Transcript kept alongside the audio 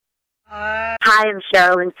Hi, I'm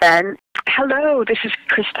Sherilyn Fenn. Hello, this is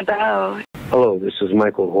Christabel. Hello, this is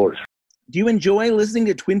Michael Horst. Do you enjoy listening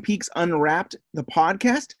to Twin Peaks Unwrapped, the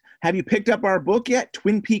podcast? Have you picked up our book yet?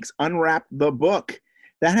 Twin Peaks Unwrapped, the book.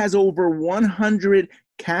 That has over 100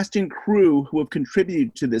 cast and crew who have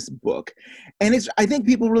contributed to this book. And I think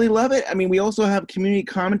people really love it. I mean, we also have community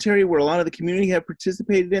commentary where a lot of the community have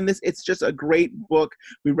participated in this. It's just a great book.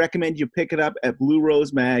 We recommend you pick it up at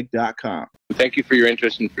bluerosemag.com. Thank you for your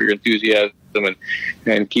interest and for your enthusiasm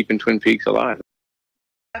and keeping Twin Peaks alive.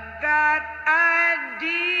 That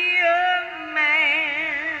ideal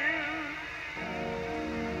man,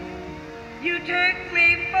 you take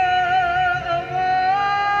me for a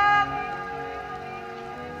walk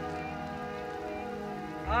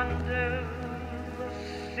under the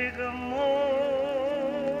sycamore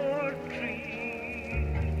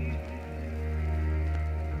tree,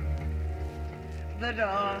 the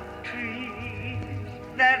dark trees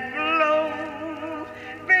that blow,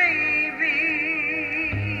 baby,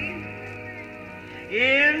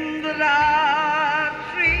 in the dark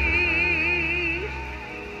trees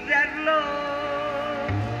that blow,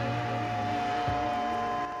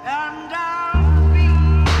 and I'll be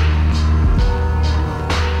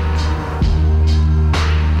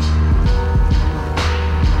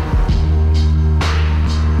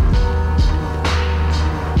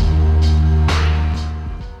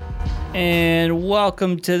And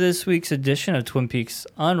welcome to this week's edition of Twin Peaks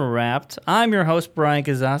Unwrapped. I'm your host, Brian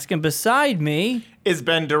Kazaski, and beside me is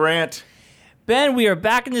Ben Durant. Ben, we are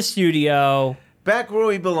back in the studio. Back where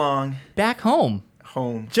we belong. Back home.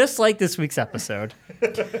 Home. Just like this week's episode.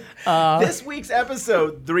 This week's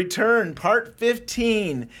episode, The Return, Part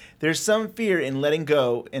 15. There's Some Fear in Letting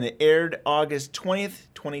Go, and it aired August 20th,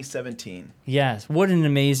 2017. Yes, what an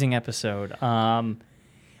amazing episode.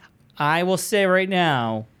 I will say right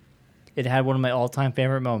now, it had one of my all-time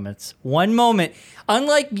favorite moments. One moment.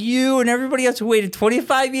 Unlike you and everybody else who waited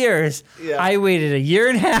 25 years, Yeah. I waited a year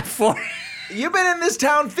and a half for it. You've been in this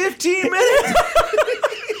town 15 minutes?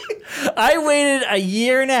 I waited a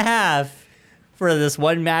year and a half for this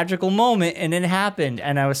one magical moment, and it happened,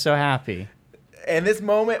 and I was so happy. And this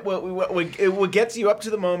moment, what gets you up to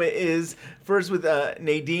the moment is first with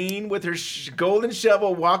Nadine with her golden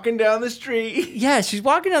shovel walking down the street. Yeah, she's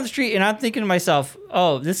walking down the street, and I'm thinking to myself,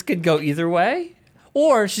 oh, this could go either way.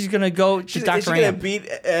 Or she's going to go to Dr. Is she going Amp. to beat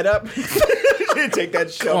Ed up? Take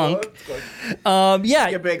that shovel. Yeah.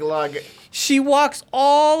 Take a big lug. She walks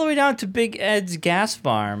all the way down to Big Ed's gas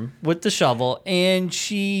farm with the shovel, and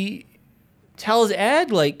she tells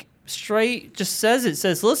Ed, like, straight, just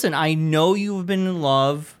says, listen, I know you've been in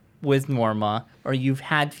love with Norma, or you've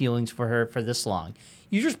had feelings for her for this long.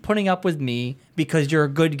 You're just putting up with me because you're a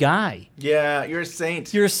good guy. Yeah, you're a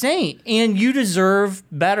saint. You're a saint, and you deserve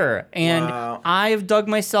better. And Wow. I've dug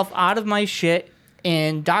myself out of my shit,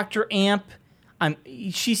 and Dr. Amp,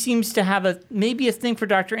 she seems to have maybe a thing for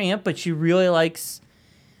Dr. Amp, but she really likes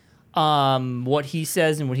what he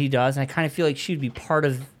says and what he does, and I kind of feel like she'd be part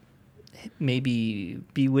of, maybe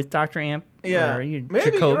be with Dr. Amp. Yeah, or maybe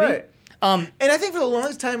Jacoby. you're right. And I think for the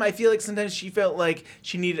longest time, I feel like sometimes she felt like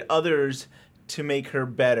she needed others to make her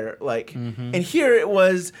better. Like, and here it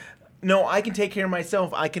was, no, I can take care of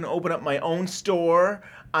myself. I can open up my own store.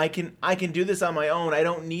 I can do this on my own. I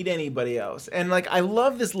don't need anybody else. And like, I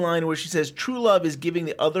love this line where she says, "True love is giving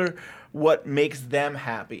the other what makes them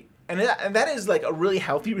happy." And that is like a really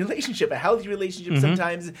healthy relationship. A healthy relationship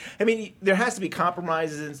sometimes, I mean, there has to be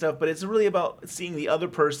compromises and stuff, but it's really about seeing the other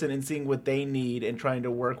person and seeing what they need and trying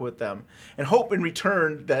to work with them. And hope in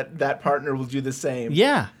return that partner will do the same.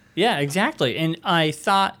 Yeah, exactly. And I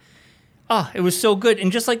thought, it was so good. And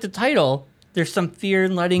just like the title, there's some fear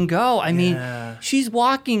in letting go. I mean, she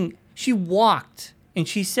walked, and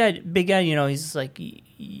she said, Big Ed, he's just like,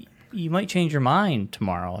 you might change your mind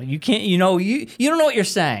tomorrow. You can't, you don't know what you're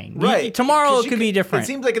saying. Right. Tomorrow it could be different. It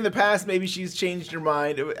seems like in the past maybe she's changed her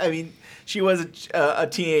mind. I mean, she was a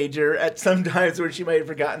teenager at some times where she might have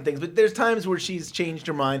forgotten things, but there's times where she's changed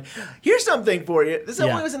her mind. Here's something for you. This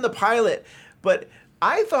only was in the pilot, but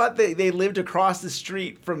I thought they lived across the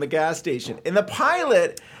street from the gas station. In the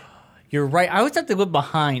pilot... You're right. I always have to live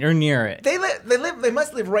behind or near it. They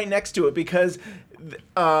must live right next to it because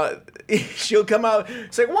she'll come out.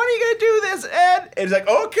 It's like, when are you gonna do this, Ed? And he's like,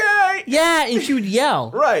 okay. Yeah, and she would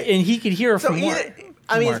yell. Right, and he could hear her from work.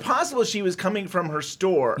 I mean, it's possible she was coming from her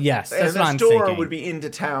store. Yes, that's and what I'm the store thinking. would be into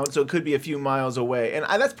town, so it could be a few miles away. And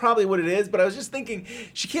that's probably what it is, but I was just thinking,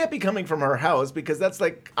 she can't be coming from her house because that's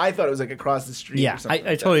like, I thought it was like across the street or something.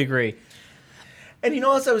 I totally agree. And you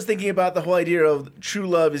know, also I was thinking about the whole idea of true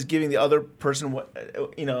love is giving the other person what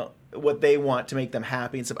what they want to make them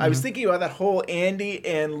happy and stuff. I was thinking about that whole Andy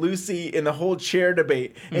and Lucy in the whole chair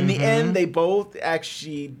debate. In the end, they both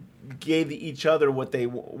actually gave each other what they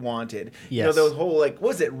wanted. Yes. You know, those whole, like, what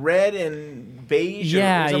was it, red and beige?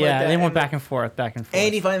 Yeah, or something like that? they went And back and forth.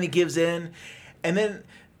 Andy finally gives in, and then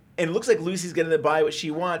it looks like Lucy's going to buy what she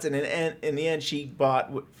wants, and in the end, she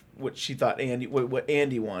bought what she thought what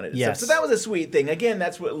Andy wanted. Yes. So that was a sweet thing. Again,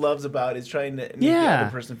 that's what love's about, is trying to make the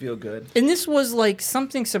other person feel good. And this was like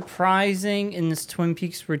something surprising in this Twin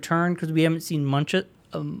Peaks return, because we haven't seen much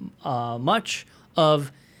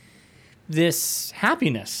of this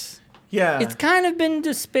happiness. Yeah. It's kind of been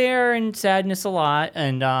despair and sadness a lot,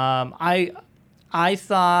 and I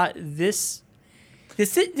thought this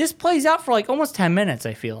plays out for like almost 10 minutes,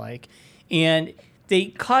 I feel like. And they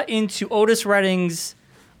cut into Otis Redding's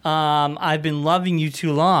I've Been Loving You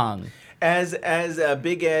Too Long. As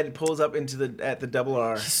Big Ed pulls up at the Double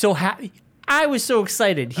R. He's so happy. I was so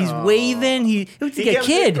excited. He's waving. He looks like a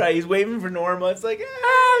kid. Right. He's waving for Norma. It's like,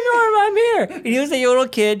 Norma, I'm here. And he was a little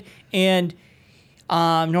kid, and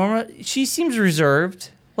Norma, she seems reserved.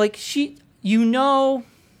 Like she's been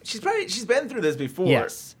through this before.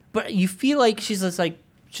 Yes, but you feel like she's just like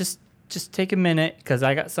just take a minute, because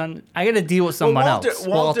I got to deal with someone else.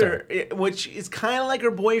 Walter, which is kind of like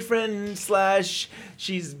her boyfriend /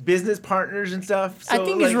 she's business partners and stuff. So I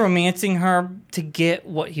think he's romancing her to get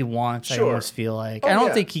what he wants. Sure. I almost feel like I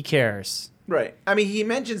don't think he cares. Right. I mean, he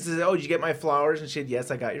mentions, "Oh, did you get my flowers?" And she said,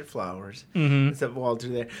 "Yes, I got your flowers." Instead of Walter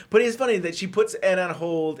there. But it's funny that she puts Ed on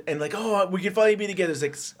hold and like, "Oh, we can finally be together." It's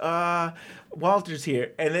like, Walter's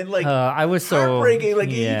here. And then like, I was so heartbreaking. Like,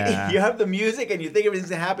 you have the music and you think everything's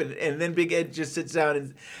going to happen. And then Big Ed just sits down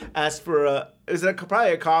and asks for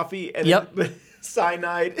probably a coffee and then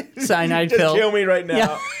cyanide. Cyanide just pill. Kill me right now.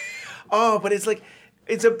 Yeah. Oh, but it's like,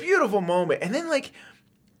 it's a beautiful moment. And then like,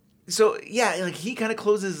 so, yeah, like he kind of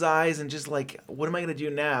closes his eyes and just like, what am I going to do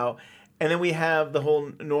now? And then we have the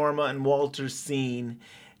whole Norma and Walter scene.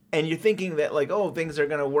 And you're thinking that like, oh, things are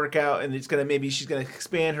going to work out and she's going to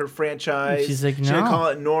expand her franchise. She's like, no. She's going to call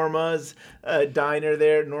it Norma's Diner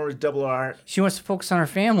there, Norma's Double R. She wants to focus on her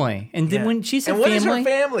family. And then when she said and what family. What is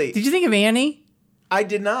her family? Did you think of Annie? I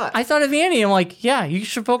did not. I thought of Annie. I'm like, yeah, you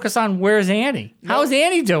should focus on where's Annie. No. How's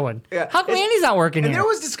Annie doing? Yeah. How come Annie's not working and here? there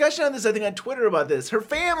was discussion on this, I think, on Twitter about this. Her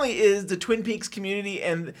family is the Twin Peaks community,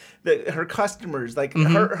 and her customers, like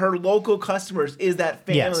her local customers, is that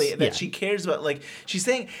family that she cares about. Like she's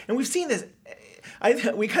saying, and we've seen this.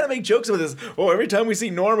 We kind of make jokes about this. Oh, every time we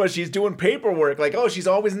see Norma, she's doing paperwork. Like, oh, she's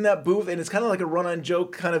always in that booth. And it's kind of like a run-on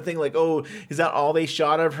joke kind of thing. Like, oh, is that all they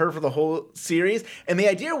shot of her for the whole series? And the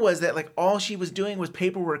idea was that, like, all she was doing was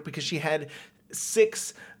paperwork because she had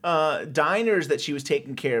 6 diners that she was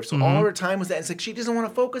taking care of. So all her time was that. It's like she doesn't want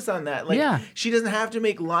to focus on that. Like, she doesn't have to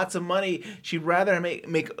make lots of money. She'd rather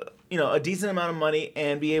make a decent amount of money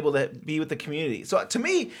and be able to be with the community. So to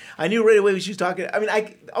me, I knew right away when she was talking. I mean, I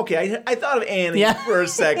thought of Annie for a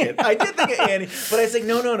second. I did think of Annie, but I was like,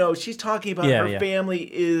 no. She's talking about her family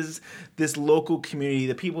is this local community,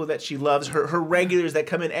 the people that she loves, her regulars that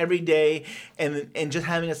come in every day, and just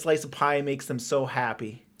having a slice of pie makes them so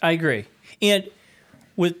happy. I agree. And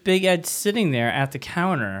with Big Ed sitting there at the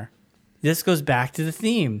counter, this goes back to the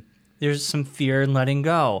theme. There's some fear in letting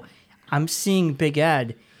go. I'm seeing Big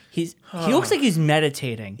Ed. He looks like he's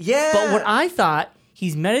meditating. Yeah. But what I thought,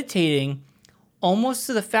 he's meditating almost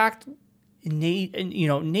to the fact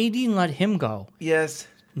Nadine let him go. Yes.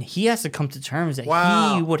 And he has to come to terms that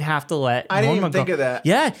he would have to let I didn't Norma even think go. of that.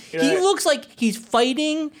 Yeah. You're He right. looks like he's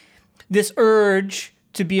fighting this urge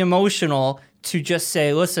to be emotional, to just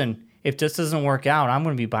say, listen, if this doesn't work out, I'm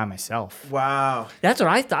going to be by myself. Wow. That's what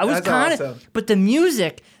I thought. I was That's kind of, awesome. but the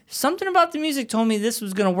music, something about the music told me this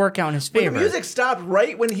was going to work out in his But favor. the music stopped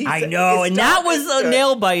right when he I said, know, it and that stopped. was a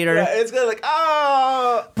nail biter. Yeah, it's gonna like,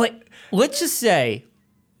 oh. But let's just say,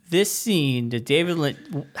 this scene that David Lynch,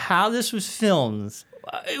 how this was filmed,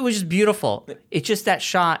 it was just beautiful. It's just that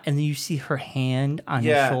shot, and then you see her hand on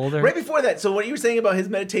his shoulder. Right before that, so what you were saying about his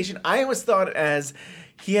meditation, I always thought it as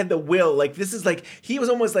he had the will. Like, this is like, he was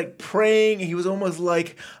almost like praying. He was almost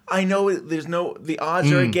like, I know the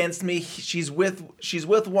odds are against me. She's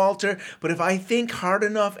with Walter, but if I think hard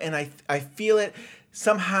enough and I feel it,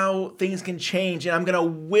 somehow things can change, and I'm gonna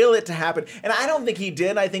will it to happen. And I don't think he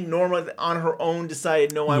did. I think Norma on her own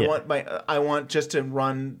decided, no, I want just to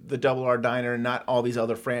run the Double R Diner and not all these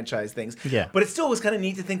other franchise things. Yeah. But it still was kind of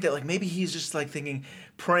neat to think that like maybe he's just like thinking,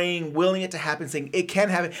 praying, willing it to happen, saying it can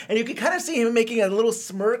happen. And you can kind of see him making a little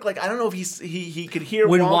smirk. Like, I don't know if he could hear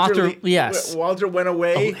When Walter yes. Walter went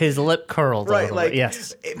away. Oh, his lip curled a Right, little like bit.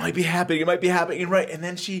 Yes. it might be happening. It might be happening. Right, and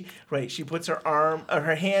then she puts her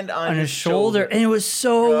her hand on his shoulder. And it was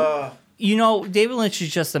so... Ugh. David Lynch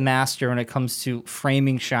is just a master when it comes to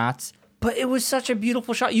framing shots. But it was such a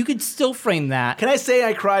beautiful shot. You could still frame that. Can I say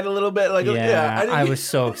I cried a little bit? Like, I was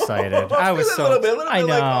so excited. I was so... a little bit. I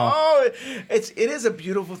know. Like, it is a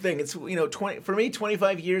beautiful thing. It's, for me,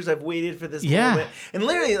 25 years I've waited for this moment. And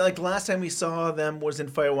literally, like, last time we saw them was in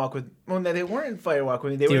Firewalk with... Well, no, they weren't in Firewalk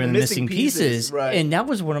with me. They were in the Missing Pieces. Right. And that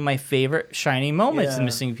was one of my favorite shining moments in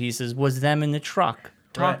Missing Pieces was them in the truck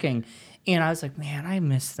talking. Right. And I was like, man, I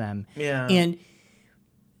miss them. Yeah. And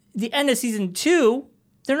the end of season 2...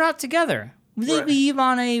 They're not together. They leave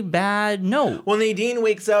on a bad note. Well, Nadine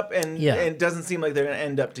wakes up and it doesn't seem like they're going to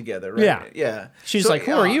end up together, right? Yeah. She's like,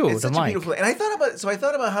 "Who are you?" It's such a beautiful. And I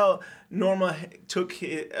thought about how Norma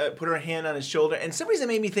put her hand on his shoulder, and some reason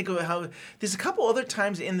made me think of how there's a couple other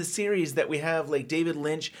times in the series that we have like David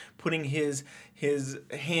Lynch putting his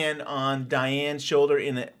hand on Diane's shoulder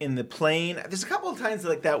in the plane. There's a couple of times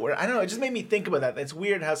like that where I don't know. It just made me think about that. It's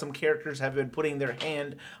weird how some characters have been putting their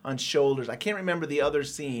hand on shoulders. I can't remember the other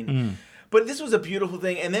scene. But this was a beautiful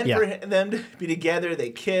thing. And then for them to be together,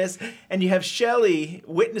 they kiss. And you have Shelley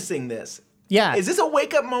witnessing this. Yeah. Is this a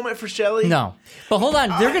wake-up moment for Shelley? No. But hold on.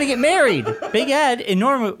 They're going to get married. Big Ed and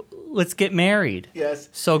Norma, let's get married. Yes.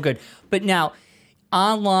 So good. But now,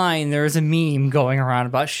 online, there's a meme going around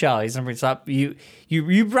about Shelley. Somebody's up. You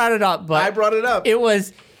brought it up. But I brought it up. It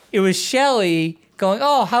was Shelley going,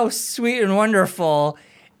 oh, how sweet and wonderful.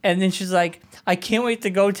 And then she's like, I can't wait to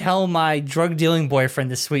go tell my drug-dealing boyfriend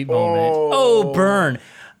this sweet moment. Oh, burn.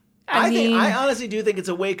 I honestly do think it's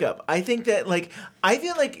a wake-up. I think that, I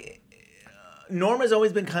feel like Norma's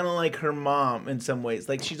always been kind of like her mom in some ways.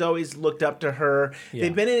 Like, she's always looked up to her. Yeah.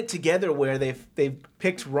 They've been in it together where they've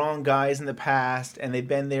picked wrong guys in the past, and they've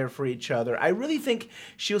been there for each other. I really think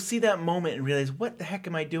she'll see that moment and realize, what the heck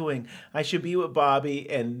am I doing? I should be with Bobby,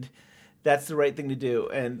 and... that's the right thing to do,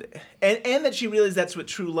 and that she realized that's what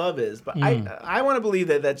true love is. But I want to believe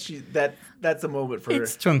that's a moment for her.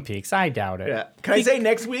 It's Twin Peaks. I doubt it. Yeah. Can I say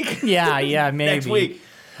next week? Yeah, maybe next week.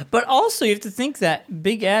 But also, you have to think that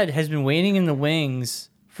Big Ed has been waiting in the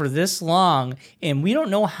wings for this long, and we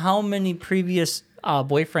don't know how many previous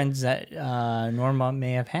boyfriends that Norma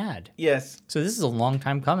may have had. Yes. So this is a long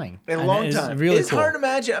time coming. A long time. Really it's cool. hard to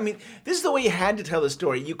imagine. I mean, this is the way you had to tell the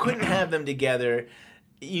story. You couldn't have them together.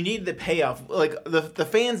 You need the payoff. Like the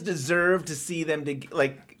fans deserve to see them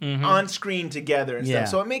on screen together and stuff.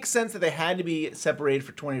 So it makes sense that they had to be separated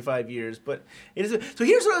for 25 years. But it is. So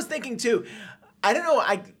here's what I was thinking too. I don't know.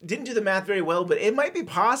 I didn't do the math very well, but it might be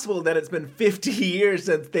possible that it's been 50 years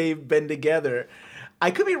since they've been together. I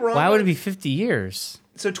could be wrong. Why would it be 50 years?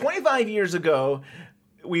 So 25 years ago,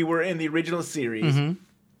 we were in the original series,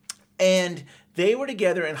 and they were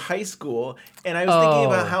together in high school, and I was thinking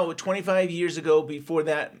about how 25 years ago, before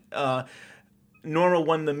that, Norma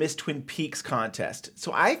won the Miss Twin Peaks contest.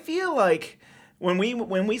 So I feel like when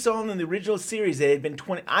we saw them in the original series, it had been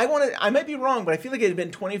 20. I might be wrong, but I feel like it had been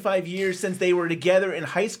 25 years since they were together in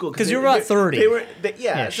high school. Because you're about 30.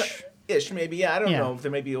 Ish, maybe. Yeah, I don't know if they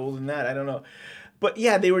may be older than that. I don't know. But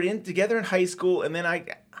yeah, they were together in high school, and then I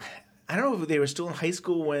don't know if they were still in high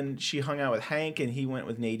school when she hung out with Hank and he went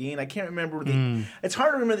with Nadine. I can't remember. It's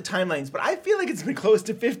hard to remember the timelines, but I feel like it's been close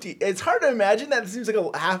to 50. It's hard to imagine that. It seems like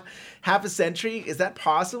a half a century. Is that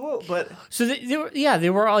possible? But so they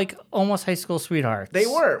were like almost high school sweethearts. They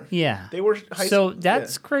were. Yeah. They were high school. So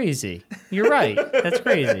that's crazy. You're right. That's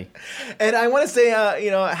crazy. And I want to say,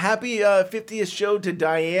 happy 50th show to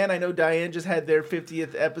Diane. I know Diane just had their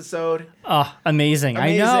 50th episode. Oh, amazing.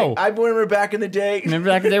 I know. I remember back in the day. Remember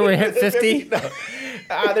back in the day where we hit 50? No.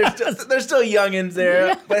 They're still youngins there.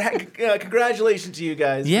 Yeah. But congratulations to you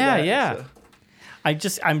guys. Yeah.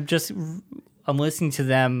 So. I'm listening to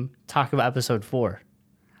them talk about episode 4.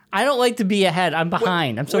 I don't like to be ahead. I'm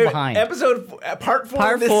behind. I'm so behind. Part 4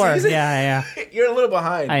 Part of this 4, season? Yeah. You're a little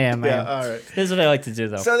behind. I am. All right. This is what I like to do,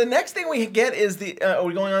 though. So the next thing we get is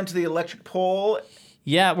we're going on to the electric pole.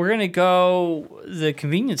 Yeah, we're going to go the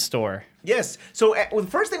convenience store. Yes. So the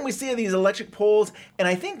first thing we see are these electric poles, and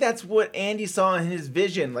I think that's what Andy saw in his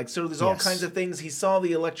vision. So there's all kinds of things. He saw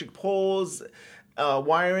the electric poles,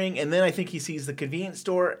 wiring, and then I think he sees the convenience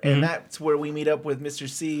store, and that's where we meet up with Mr.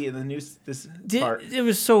 C in the part. It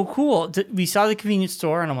was so cool. We saw the convenience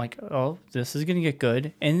store, and I'm like, oh, this is going to get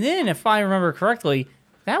good. And then, if I remember correctly,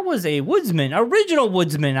 that was a original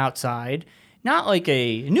woodsman outside, not like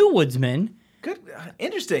a new woodsman. Good,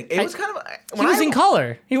 interesting. It was kind of He was in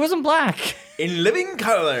color. He wasn't black. in living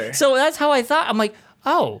color. So that's how I thought. I'm like,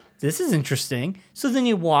 oh, this is interesting. So then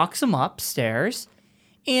he walks him upstairs,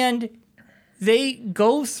 and they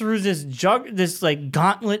go through this like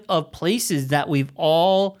gauntlet of places that we've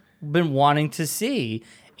all been wanting to see.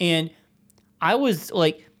 And I was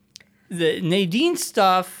like, the Nadine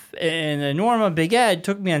stuff and the Norma Big Ed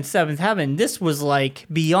took me on Seventh Heaven. This was like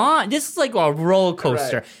beyond. This is like a roller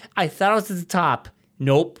coaster. Right. I thought I was at the top.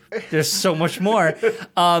 Nope. There's so much more.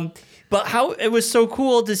 But how it was so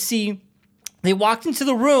cool to see. They walked into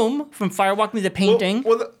the room from Firewalk Me the painting.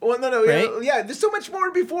 No. Right? Yeah, there's so much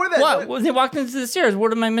more before that. What? Well, they walked into the stairs.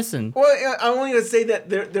 What am I missing? Well, I'm only going to say that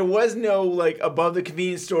there was no, like, above the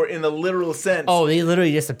convenience store in the literal sense. Oh, they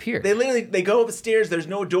literally disappeared. They go up the stairs, there's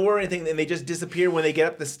no door or anything, and they just disappear when they get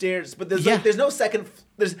up the stairs. But there's no second...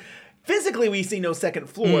 Physically, we see no second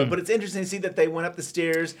floor, but it's interesting to see that they went up the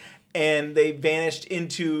stairs and they vanished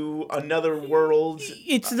into another world.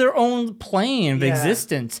 It's their own plane of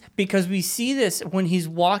existence, because we see this when he's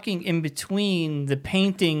walking in between the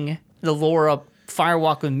painting, the Laura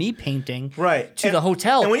Firewalk With Me painting, to the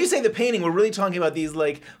hotel. And when you say the painting, we're really talking about these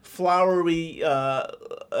like flowery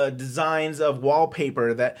designs of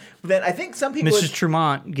wallpaper that I think some people... Mrs.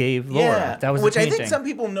 Tremont gave Laura. Yeah, that was which the painting. I think some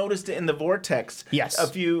people noticed it in the Vortex. Yes. a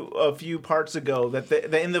few parts ago that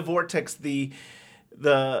in the Vortex the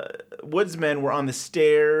woodsmen were on the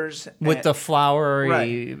stairs with the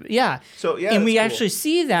flowery, So and we cool. actually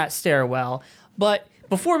see that stairwell. But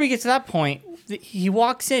before we get to that point, he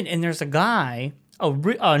walks in and there's a guy,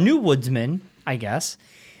 a new woodsman, I guess,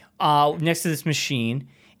 next to this machine,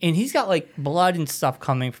 and he's got like blood and stuff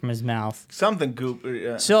coming from his mouth. Something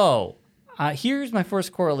goop. So here's my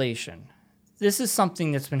first correlation. This is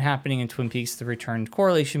something that's been happening in Twin Peaks: The Return.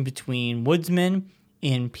 Correlation between woodsmen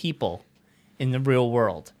and people in the real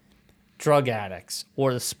world. Drug addicts,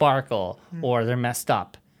 or the sparkle, or they're messed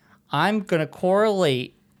up. I'm going to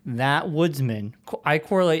correlate that woodsman. I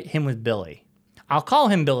correlate him with Billy. I'll call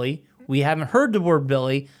him Billy. We haven't heard the word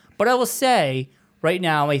Billy, but I will say right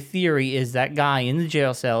now my theory is that guy in the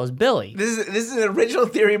jail cell is Billy. This is an original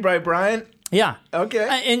theory by Brian? Yeah.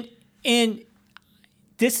 Okay. And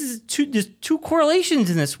there's two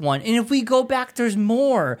correlations in this one. And if we go back, there's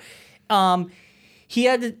more. He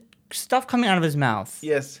had the stuff coming out of his mouth.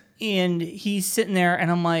 Yes. And he's sitting there,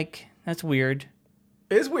 and I'm like, that's weird.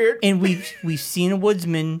 It's weird. And we've seen a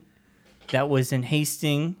woodsman that was in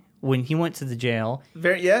Hastings when he went to the jail.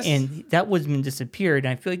 Yes. And that woodsman disappeared.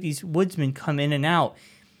 And I feel like these woodsmen come in and out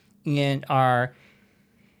and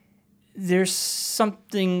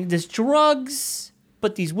there's drugs,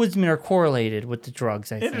 but these woodsmen are correlated with the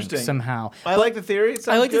drugs, I think, somehow. I like the theory.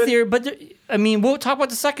 I like the theory, but we'll talk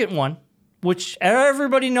about the second one, which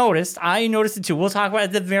everybody noticed. I noticed it too. We'll talk about it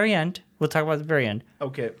at the very end.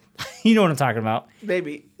 Okay. You know what I'm talking about.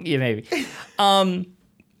 Maybe. Yeah, maybe.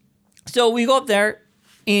 So we go up there,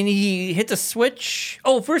 and he hits a switch.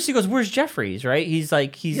 Oh, first he goes, "Where's Jeffries?" Right? He's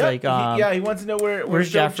like, he wants to know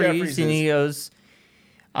where's Jeffries, and he goes,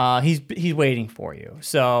 he's waiting for you.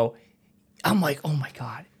 So I'm like, oh my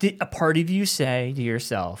God. Did a part of you say to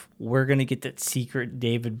yourself, we're going to get that secret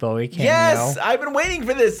David Bowie cameo? Yes, I've been waiting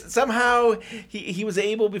for this. Somehow he was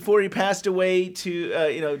able, before he passed away,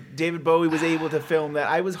 to, David Bowie was able to film that.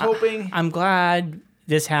 I was hoping. I'm glad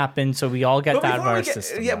this happened, so we all get that out of our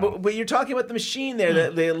system. Yeah, but you're talking about the machine there,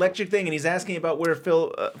 the electric thing, and he's asking about where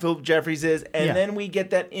Phil Jeffries is, and then we get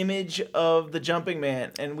that image of the jumping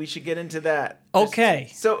man, and we should get into that. Okay.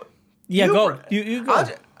 So go. You go.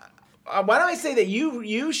 Why don't I say that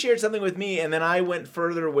you shared something with me, and then I went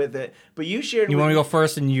further with it, but you shared. You want to go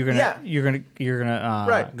first, and you're gonna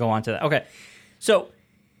go on to that. Okay. So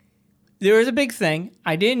there is a big thing.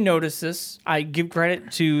 I didn't notice this. I give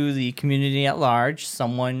credit to the community at large.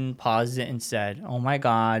 Someone paused it and said, "Oh my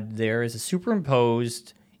God, there is a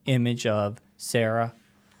superimposed image of Sarah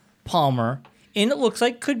Palmer, and it looks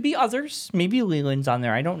like could be others. Maybe Leland's on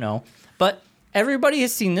there. I don't know, but." Everybody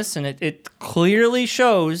has seen this, and it clearly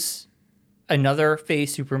shows another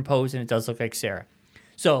face superimposed, and it does look like Sarah.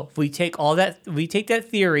 So if we take that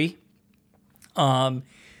theory,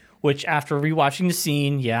 which after rewatching the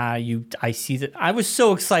scene, I see that. I was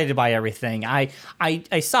so excited by everything. I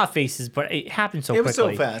saw faces, but it happened so quickly. It was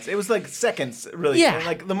so fast. It was like seconds, really. Yeah. And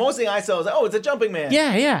like the most thing I saw was, oh, it's a jumping man.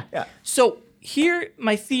 Yeah. So here,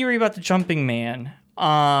 my theory about the jumping man.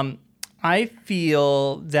 I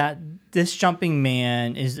feel that this jumping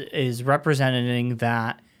man is representing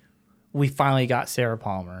that we finally got Sarah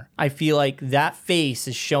Palmer. I feel like that face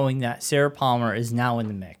is showing that Sarah Palmer is now in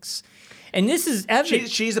the mix. And this is evident.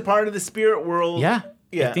 She's a part of the spirit world. Yeah.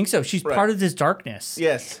 Yeah. I think so. She's Right. part of this darkness.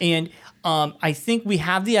 Yes. And I think we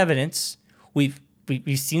have the evidence. We've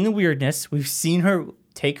seen the weirdness. We've seen her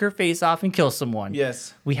take her face off and kill someone.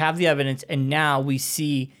 Yes. We have the evidence, and now we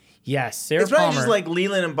see, yes, Sarah It's probably Palmer. just like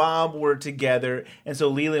Leland and Bob were together, and so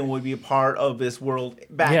Leland would be a part of this world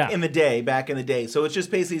back in the day. So it's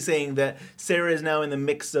just basically saying that Sarah is now in the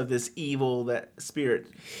mix of this evil, that spirit.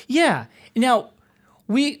 Yeah. Now,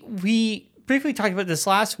 we briefly talked about this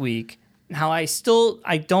last week. How I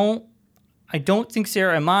don't think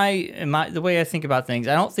Sarah. The way I think about things,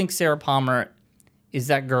 I don't think Sarah Palmer is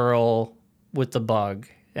that girl with the bug.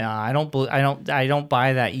 I don't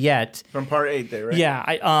buy that yet. From part 8 there, right?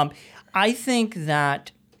 Yeah. I think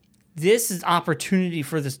that this is opportunity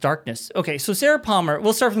for this darkness. Okay, so Sarah Palmer.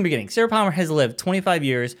 We'll start from the beginning. Sarah Palmer has lived 25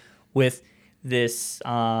 years with this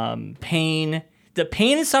pain, the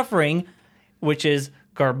pain and suffering, which is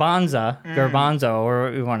garbanzo,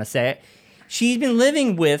 or we want to say it. She's been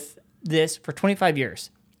living with this for 25 years.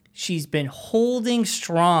 She's been holding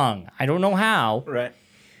strong. I don't know how. Right.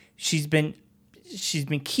 She's been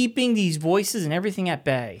keeping these voices and everything at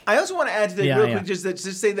bay. I also want to add to that real quick,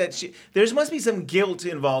 just say that there must be some guilt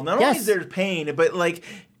involved. Not only is there pain, but like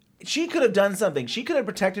she could have done something. She could have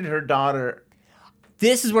protected her daughter.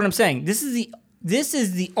 This is what I'm saying. This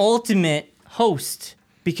is the ultimate host.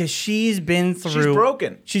 Because she's been through... She's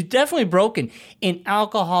broken. She's definitely broken. And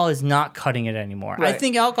alcohol is not cutting it anymore. Right. I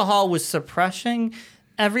think alcohol was suppressing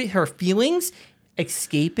her feelings,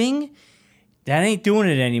 escaping. That ain't doing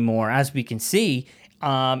it anymore, as we can see.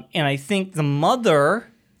 And I think the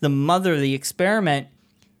mother of the experiment,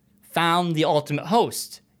 found the ultimate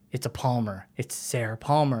host. It's a Palmer. It's Sarah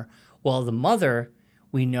Palmer. Well, the mother,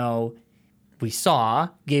 we saw,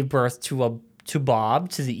 gave birth to Bob,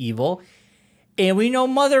 to the evil. And we know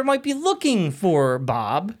Mother might be looking for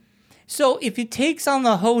Bob. So if it takes on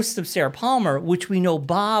the host of Sarah Palmer, which we know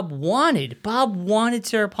Bob wanted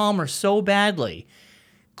Sarah Palmer so badly,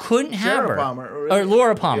 couldn't have her. Or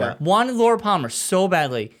Laura Palmer. Yeah. Wanted Laura Palmer so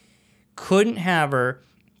badly, couldn't have her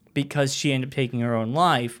because she ended up taking her own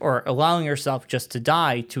life or allowing herself just to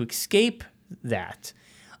die to escape that.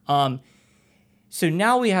 So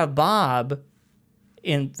now we have Bob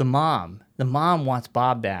and the mom. The mom wants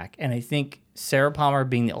Bob back. And I think Sarah Palmer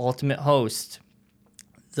being the ultimate host,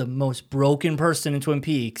 the most broken person in Twin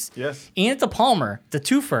Peaks. Yes. And the Palmer, the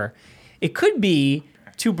twofer. It could be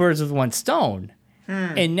two birds with one stone.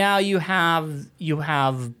 And now you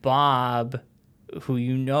have Bob, who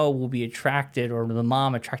will be attracted, or the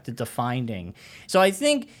mom attracted to finding. So I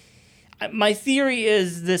think my theory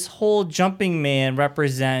is this whole jumping man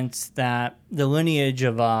represents that the lineage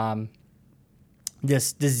of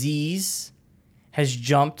this disease has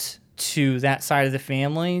jumped to that side of the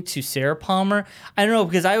family, to Sarah Palmer. I don't know,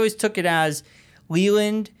 because I always took it as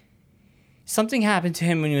Leland, something happened to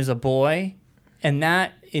him when he was a boy, and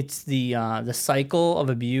that it's the cycle of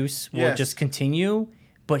abuse will just continue,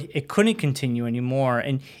 but it couldn't continue anymore.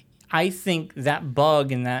 And I think that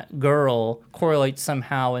bug and that girl correlates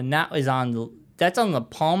somehow, and that's on the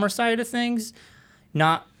Palmer side of things,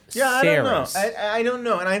 not Sarah's. I don't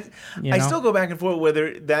know. And I still go back and forth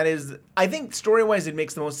whether that is... I think story-wise it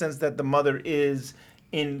makes the most sense that the mother is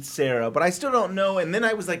in Sarah, but I still don't know. And then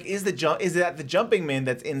I was like, is that the jumping man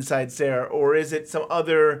that's inside Sarah, or is it some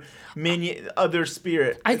other other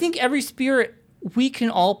spirit? I think every spirit, we can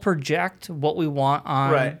all project what we want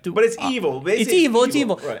on. Right. But it's evil. It's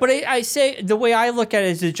evil. Right. But I say, the way I look at it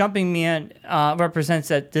is the jumping man represents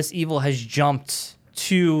that this evil has jumped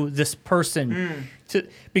to this person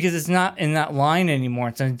because it's not in that line anymore.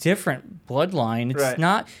 It's a different bloodline. It's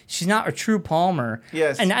not. She's not a true Palmer.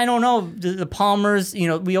 Yes. And I don't know the Palmers.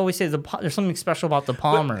 We always say there's something special about the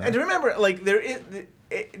Palmer. And remember, like there is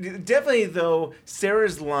definitely though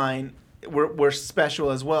Sarah's line were special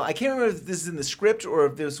as well. I can't remember if this is in the script or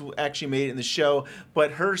if this actually made it in the show.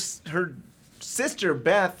 But her sister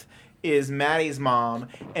Beth is Maddie's mom,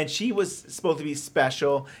 and she was supposed to be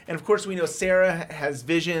special. And of course, we know Sarah has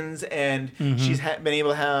visions, and she's been able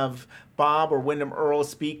to have Bob or Wyndham Earl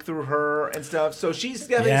speak through her and stuff. So she's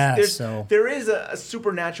there is a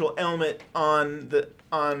supernatural element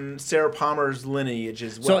on Sarah Palmer's lineage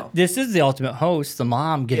as well. So this is the ultimate host, the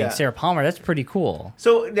mom getting Sarah Palmer. That's pretty cool.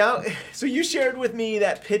 So you shared with me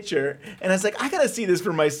that picture, and I was like, I gotta see this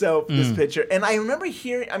for myself. This picture, and I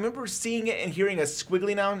remember seeing it and hearing a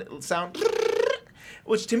squiggly sound,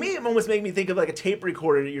 which to me it almost made me think of like a tape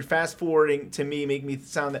recorder. You're fast forwarding to me, make me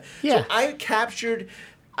sound that. Yeah. So I captured.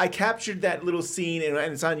 I captured that little scene and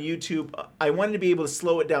it's on YouTube. I wanted to be able to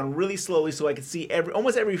slow it down really slowly so I could see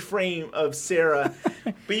almost every frame of Sarah.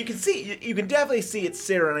 But you can definitely see it's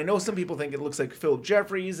Sarah. And I know some people think it looks like Philip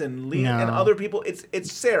Jeffries and Lee and other people.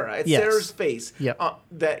 It's Sarah. It's Sarah's face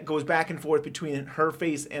that goes back and forth between her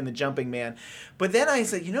face and the jumping man. But then I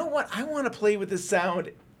said, you know what? I want to play with this sound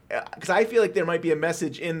because I feel like there might be a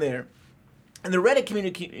message in there. And the Reddit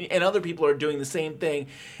community and other people are doing the same thing.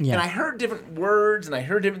 Yeah. And I heard different words and I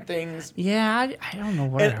heard different things. Yeah, I don't know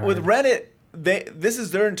what I heard. With Reddit, this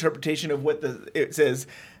is their interpretation of what it says.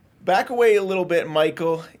 Back away a little bit,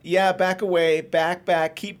 Michael. Yeah, back away.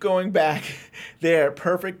 Back. Keep going back. There.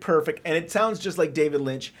 Perfect. And it sounds just like David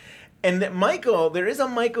Lynch. And that Michael, there is a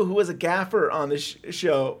Michael who was a gaffer on the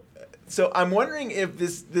show. So I'm wondering if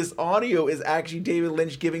this audio is actually David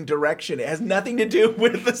Lynch giving direction. It has nothing to do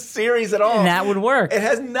with the series at all. And that would work. It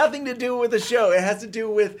has nothing to do with the show. It has to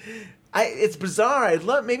do with... it's bizarre.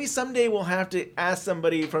 Maybe someday we'll have to ask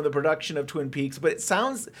somebody from the production of Twin Peaks, but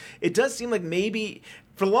it does seem like maybe...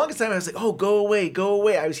 For the longest time, I was like, oh, go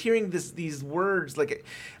away. I was hearing these words. Like,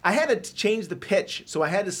 I had to change the pitch, so I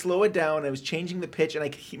had to slow it down. I was changing the pitch, and I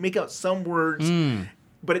could make out some words...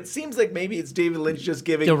 But it seems like maybe it's David Lynch just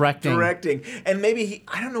giving directing, and maybe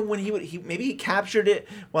I don't know when maybe he captured it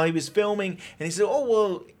while he was filming, and he said, "Oh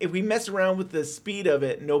well, if we mess around with the speed of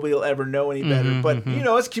it, nobody will ever know any better." But you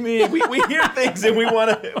know, as community, we hear things and we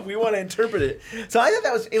want to interpret it. So I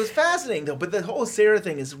thought it was fascinating though. But the whole Sarah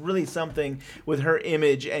thing is really something with her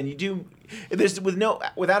image, and there's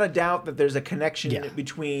without a doubt that there's a connection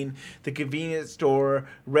between the convenience store,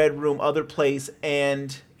 Red Room, other place,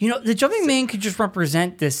 and. You know, the jumping man could just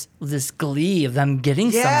represent this glee of them getting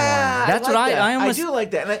someone. That's what I almost... I do like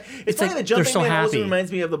that. And it's funny, the jumping man also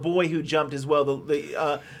reminds me of the boy who jumped as well,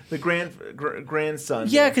 the grandson.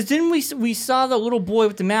 Yeah, because didn't we saw the little boy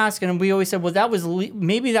with the mask, and we always said, well,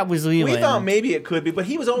 maybe that was Leland. We thought maybe it could be, but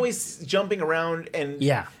he was always jumping around, and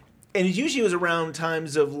it usually was around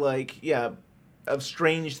times of of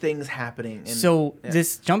strange things happening. And,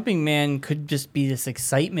 this jumping man could just be this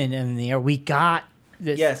excitement in the air. We got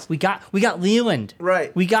we got Leland.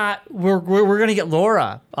 Right. We're gonna get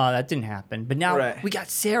Laura. That didn't happen. But now we got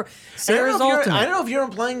Sarah. Sarah's ultimate. I don't know if you're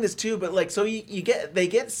implying this too, but they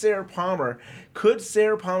get Sarah Palmer. Could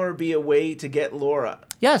Sarah Palmer be a way to get Laura?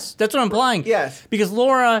 Yes, that's what I'm implying. Yes. Because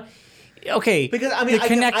Laura. Okay. Because the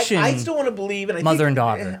connection. I still want to believe, and mother and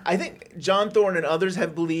daughter. I think John Thorne and others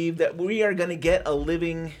have believed that we are going to get a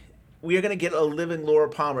living Laura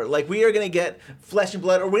Palmer. Like, we are going to get flesh and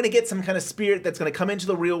blood, or we're going to get some kind of spirit that's going to come into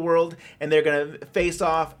the real world, and they're going to face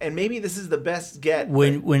off, and maybe this is the best get.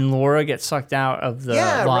 When Laura gets sucked out of the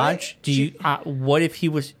lodge, what if he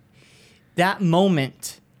was... That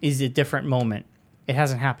moment is a different moment. It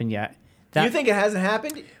hasn't happened yet. Do you think it hasn't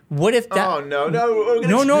happened? What if that... Oh, no.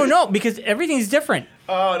 No, because everything's different.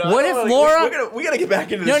 Oh, no. What if Laura... We got to get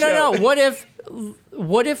back into the show. No.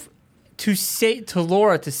 What if... To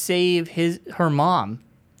Laura to save her mom,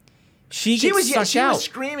 she was sucked out. She was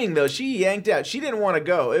screaming though. She yanked out. She didn't want to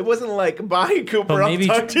go. It wasn't like, bye, Cooper. I'll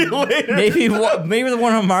talk to you later. Maybe the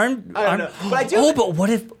one on arm. I don't know. But I do. But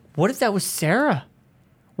what if that was Sarah?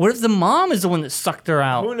 What if the mom is the one that sucked her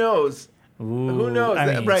out? Who knows? Who knows?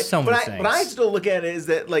 Right. So many things. But I still look at it as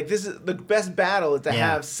that, like, this is the best battle is to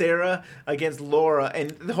have Sarah against Laura, and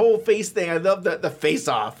the whole face thing. I love the face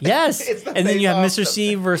off. Yes. And then you have Mr.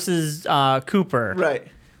 C versus Cooper. Right.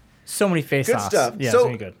 So many face offs. Good stuff. Yeah, it's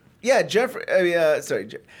really good. Yeah, so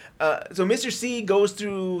Mr. C goes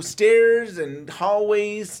through stairs and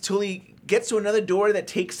hallways till he gets to another door that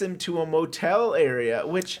takes him to a motel area,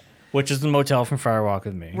 which is the motel from Firewalk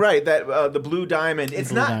with Me. Right, that the Blue Diamond. It's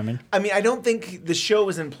not. Diamond. I mean, I don't think the show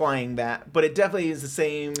is implying that, but it definitely is the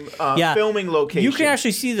same filming location. You can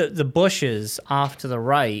actually see the bushes off to the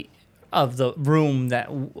right of the room that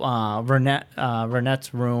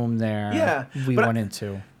Renette's room there. Yeah, we went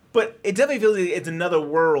into. But it definitely feels like it's another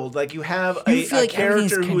world. Like, you have a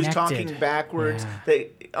character who is talking backwards that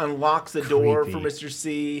unlocks the door for Mr.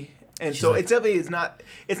 C. And so it definitely is not.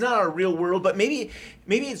 It's not our real world, but maybe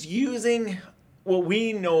it's using what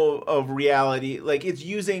we know of reality. Like, it's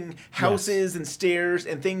using houses and stairs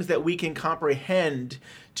and things that we can comprehend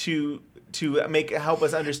to help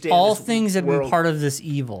us understand. All things have been part of this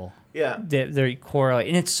evil. Yeah, they correlate,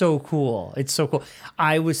 and it's so cool. It's so cool.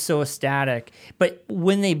 I was so ecstatic. But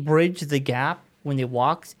when they bridged the gap, when they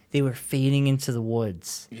walked, they were fading into the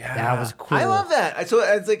woods. Yeah, that was cool. I love that. So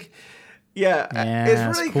it's like. Yeah,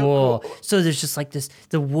 it's really cool. So there's just like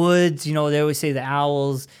the woods, they always say the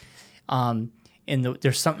owls. and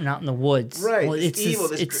there's something out in the woods. Right. Well, It's evil.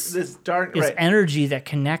 This dark. This Right. energy that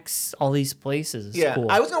connects all these places. It's Yeah. cool.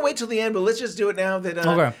 I was gonna wait till the end, but let's just do it now. That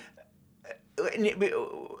Okay.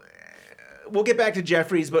 We'll get back to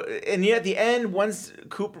Jeffries, and yet at the end, once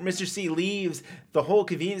Mr. C leaves, the whole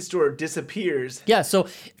convenience store disappears. Yeah, so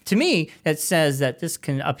to me, that says that this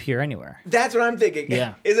can appear anywhere. That's what I'm thinking.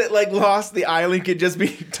 Yeah. Is it like Lost? The island could just be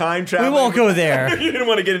time travel. We won't go there. You didn't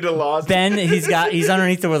want to get into Lost. Ben, he's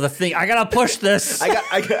underneath there with a thing. I gotta push this.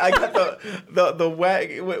 I got the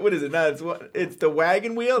wagon. What is it? No, it's the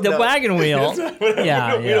wagon wheel. The wagon wheel.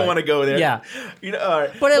 Yeah, we don't want to go there. Yeah. All right.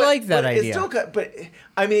 But I like that It's idea. still, but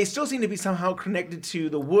I mean, they still seem to be somehow connected to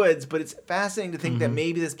the woods. But it's fascinating to think that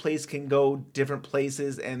maybe this place can go different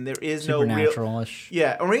places, and there is no real. Supernatural-ish.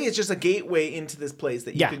 Yeah, or maybe it's just a gateway into this place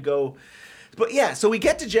that you Yeah. could go. But yeah, so we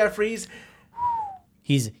get to Jeffries.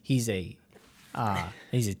 He's a tea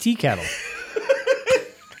kettle.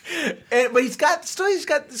 But he's got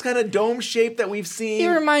this kind of dome shape that we've seen. It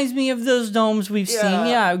reminds me of those domes we've seen.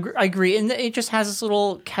 Yeah, I agree. And it just has this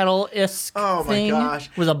little kettle-esque Oh my thing gosh.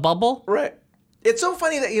 with a bubble. Right. It's so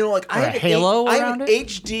funny that like I Or a have halo I have around an it?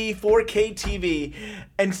 HD 4K TV,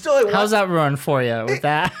 and still I watch. How's that run for you with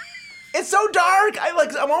that? It's so dark.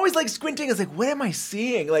 I'm always like squinting. It's like, what am I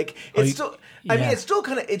seeing? Like it's still. I mean, yeah. it's still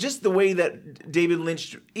kind of. It's just the way that David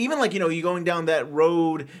Lynch, even like you going down that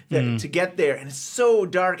road to get there, and it's so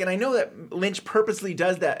dark. And I know that Lynch purposely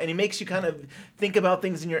does that, and he makes you kind of think about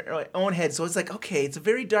things in your own head. So it's like, okay, it's a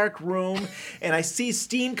very dark room, and I see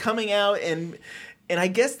steam coming out, and I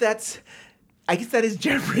guess that is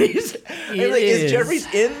Jeffries. Is Jeffries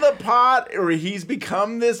in the pot, or he's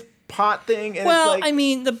become this pot thing? And Well, it's like,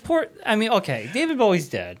 okay, David Bowie's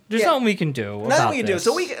dead. There's Yeah. nothing we can do. nothing about we can do. this.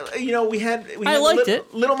 So we had I liked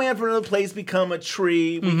it. Little Man from Another Place become a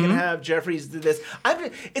tree. We can have Jeffries do this. I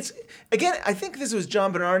think this was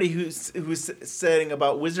John Bernardi who's saying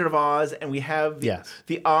about Wizard of Oz, and we have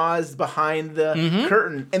the Oz behind the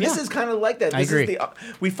curtain, and this is kind of like that. This I agree.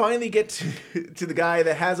 We finally get to the guy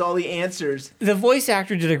that has all the answers. The voice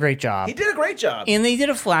actor did a great job. He did a great job. And they did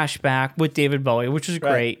a flashback with David Bowie, which was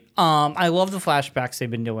great. I love the flashbacks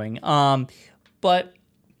they've been doing. But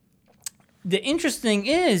the interesting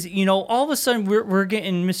is, all of a sudden we're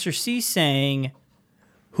getting Mr. C saying,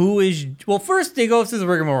 first they go through the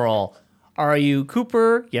rigmarole. Are you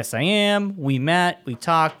Cooper? Yes, I am. We met. We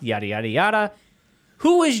talked. Yada, yada, yada.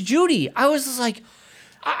 Who is Judy? I was just like,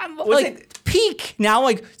 peak. Now,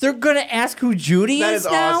 they're going to ask who Judy That is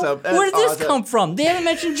is now? awesome. That's Where did this awesome. come from? They haven't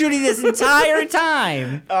mentioned Judy this entire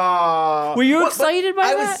time. Were you excited by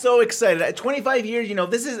I that? was so excited. At 25 years,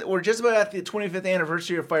 we're just about at the 25th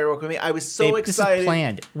anniversary of Firewalk With Me. I was so excited. This is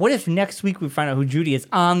planned. What if next week we find out who Judy is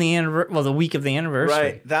on the the week of the anniversary?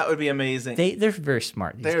 Right, that would be amazing. They're very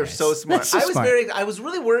smart. They're guys. so smart. That's so smart. I was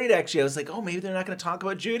really worried actually. I was like, oh, maybe they're not going to talk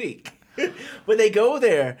about Judy. But they go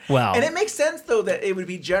there. Wow. And it makes sense though that it would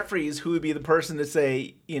be Jeffries who would be the person to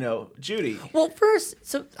say, Judy. Well, first,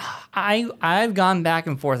 so I've gone back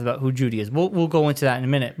and forth about who Judy is. We'll go into that in a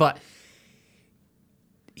minute, but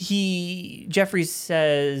Jeffrey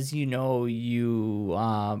says, they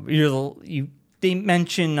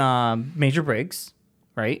mention Major Briggs,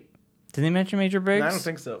 right? Did they mention Major Briggs? I don't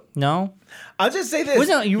think so. No. I'll just say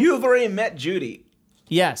this: you've already met Judy.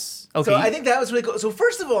 Yes. Okay. So I think that was really cool. So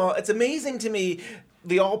first of all, it's amazing to me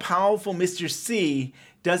the all-powerful Mr. C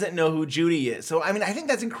doesn't know who Judy is. So I think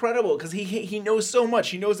that's incredible because he knows so much.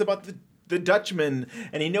 He knows about the Dutchman,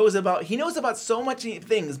 and he knows about so much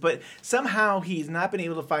things, but somehow he's not been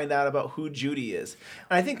able to find out about who Judy is.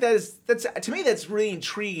 And I think that's to me that's really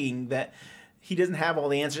intriguing that he doesn't have all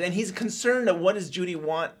the answers, and he's concerned of what does Judy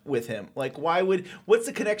want with him. Like, what's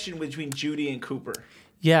the connection between Judy and Cooper?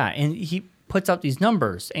 Yeah, and he puts out these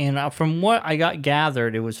numbers, and from what I got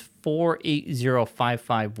gathered, it was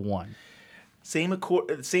 480551. Same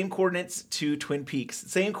coordinates to Twin Peaks.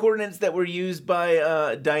 Same coordinates that were used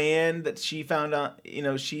by Diane that she found out.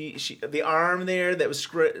 She the arm there that was.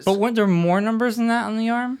 But weren't there more numbers than that on the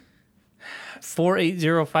arm?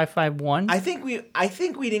 480551. I think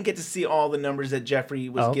we didn't get to see all the numbers that Jeffrey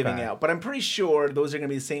was giving out, but I'm pretty sure those are going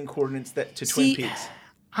to be the same coordinates to Twin Peaks.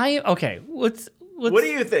 Let's what do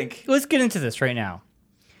you think? Let's get into this right now.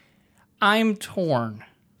 I'm torn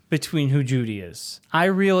between who Judy is. I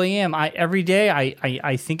really am. Every day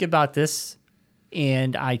I think about this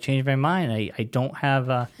and I change my mind. I don't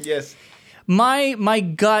have Yes. My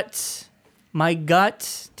gut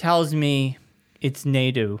tells me it's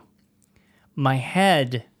Nadu. My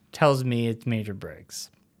head tells me it's Major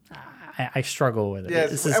Briggs. I struggle with it.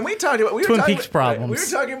 Yes, and we talked about Twin Peaks problems. We were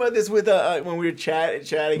talking about this with when we were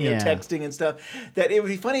chatting, Yeah. texting and stuff. That it would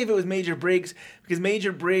be funny if it was Major Briggs because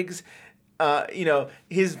Major Briggs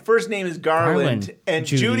his first name is Garland, and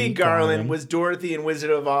Judy Garland Garland was Dorothy in Wizard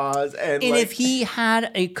of Oz, and if he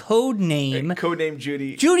had a code name, codename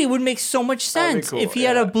Judy, Judy would make so much sense. cool, If he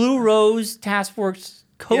had a Blue Rose Task Force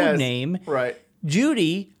code name, right?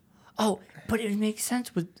 Judy. Oh, but it makes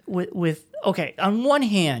sense with okay. On one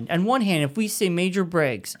hand, if we say Major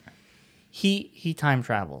Briggs, he time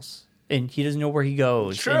travels. And he doesn't know where he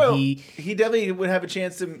goes. True. And he definitely would have a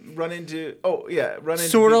chance to run into.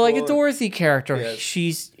 Sort of like a people. Dorothy character. Yes.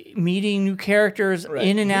 She's meeting new characters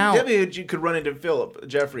in and out. Definitely could run into Philip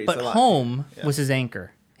Jeffries. But a lot. home was his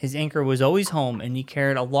anchor. His anchor was always home, and he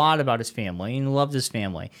cared a lot about his family and loved his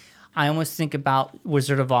family. I almost think about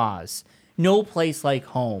Wizard of Oz. No place like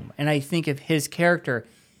home. And I think of his character,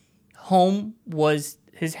 home was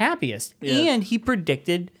his happiest. Yeah. And he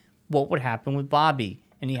predicted what would happen with Bobby.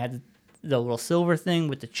 And he had the little silver thing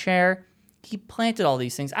with the chair. He planted all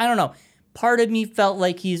these things. I don't know. Part of me felt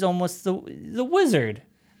like he's almost the wizard.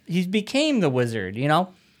 He became the wizard, you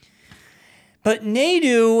know? But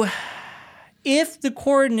Nadu, if the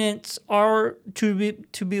coordinates are to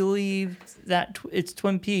believe that it's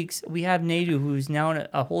Twin Peaks, we have Nadu, who's now in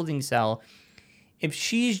a holding cell. If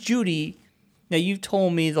she's Judy, now you've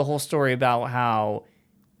told me the whole story about how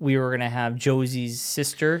we were going to have Josie's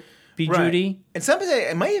sister be Judy. And some say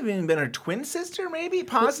it might have even been her twin sister, maybe,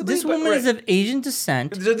 possibly. This woman is of Asian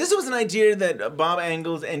descent. So this was an idea that Bob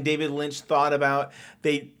Engels and David Lynch thought about.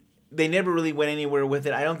 They never really went anywhere with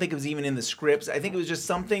it. I don't think it was even in the scripts. I think it was just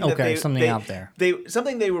something that out there.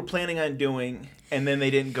 Something they were planning on doing, and then they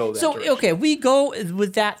didn't go that direction. Okay, we go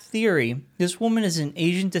with that theory. This woman is an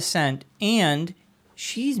Asian descent, and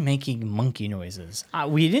she's making monkey noises.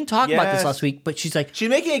 We didn't talk about this last week, but she's like... She's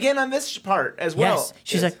making again on this part as well. Yes.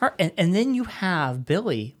 She's like... And then you have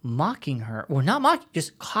Billy mocking her. Or not mocking,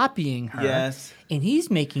 just copying her. Yes. And he's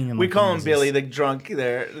making them. We call him Billy, the drunk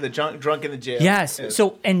there, the drunk in the jail. Yes.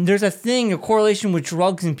 So, and there's a correlation with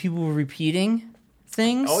drugs and people repeating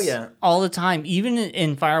things. Oh, yeah. All the time. Even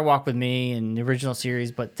in Fire Walk with Me and the original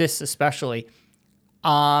series, but this especially.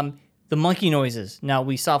 The monkey noises. Now,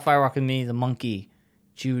 we saw Fire Walk with Me, the monkey...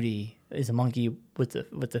 Judy is a monkey with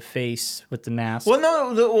the face with the mask. Well,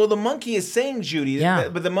 no, the monkey is saying Judy, Yeah.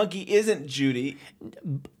 but the monkey isn't Judy.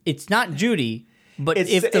 It's not Judy, but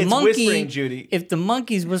It's if the monkey, whispering Judy. If the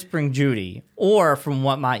monkey's whispering Judy, or from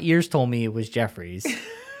what my ears told me, it was Jeffries.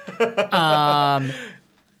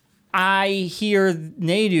 I hear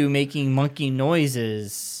Nadu making monkey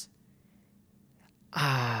noises.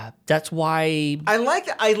 That's why I like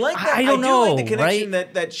that. I don't know, like the connection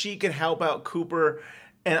right? that she could help out Cooper,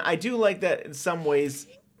 and I do like that in some ways.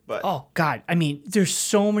 But oh God, I mean, there's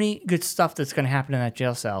so many good stuff that's going to happen in that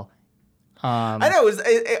jail cell. I know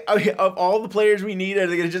of all the players we need, are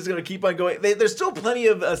they just going to keep on going? There's still plenty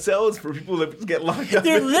of cells for people to get locked up.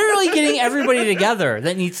 They're literally getting everybody together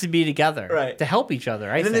that needs to be together, right, to help each other.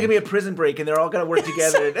 And then there's going to be a prison break, and they're all going to work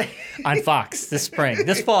together on Fox this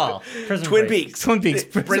fall. Twin Peaks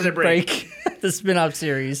Prison Break, the spin-off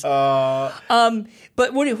series. But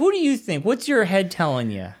who do you think? What's your head telling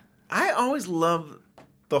you? I always love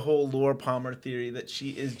the whole Laura Palmer theory that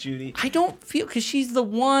she is Judy. I don't feel, because she's the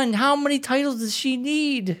one. How many titles does she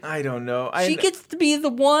need? I don't know. She gets to be the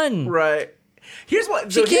one. Right. Here's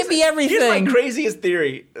what she can't be everything. Here's my craziest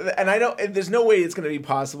theory, and there's no way it's going to be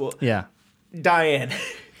possible. Yeah. Diane.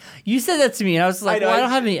 You said that to me, and I was like, I don't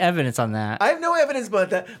have any evidence on that. I have no evidence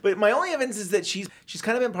about that, but my only evidence is that she's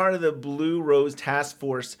kind of been part of the Blue Rose Task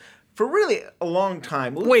Force for really a long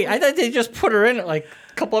time. Wait, I thought they just put her in it like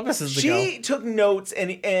a couple episodes ago. She took notes,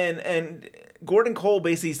 and Gordon Cole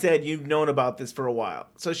basically said, "You've known about this for a while."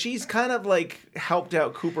 So she's kind of like helped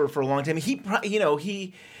out Cooper for a long time. He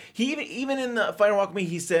even in the Fire Walk with Me,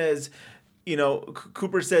 he says,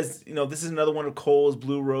 Cooper says, this is another one of Cole's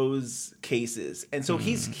Blue Rose cases, and so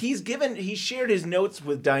he shared his notes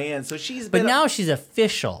with Diane. So now she's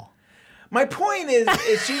official. My point is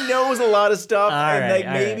she knows a lot of stuff,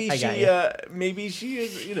 maybe she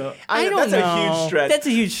is, I don't that's know. a huge stretch. That's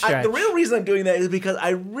a huge stretch. The real reason I'm doing that is because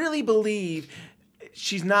I really believe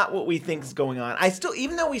she's not what we think is going on.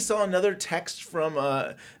 Even though we saw another text from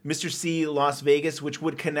Mr. C Las Vegas, which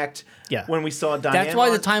would connect when we saw Diane. That's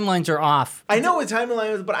why the timelines are off. I know what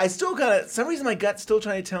timeline is, but I still some reason my gut's still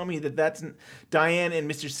trying to tell me that's Diane and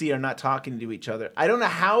Mr. C are not talking to each other. I don't know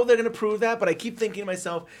how they're going to prove that, but I keep thinking to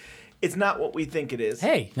myself, it's not what we think it is.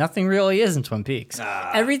 Hey, nothing really is in Twin Peaks.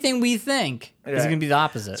 Everything we think is going to be the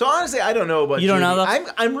opposite. So honestly, I don't know about you don't know, though?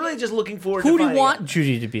 I'm really just looking forward Who to do you want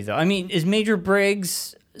Judy to be, though? I mean, is Major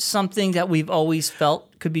Briggs something that we've always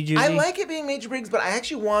felt could be Judy? I like it being Major Briggs, but I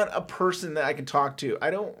actually want a person that I can talk to. I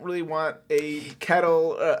don't really want a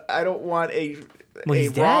kettle. I don't want a Well, a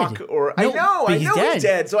he's rock dead. or No, I know but he's he's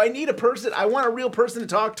dead. So I need a person. I want a real person to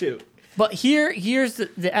talk to. But here's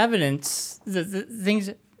the evidence. The things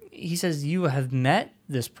he says, you have met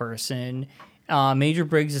this person. Major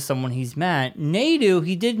Briggs is someone he's met. Nadu,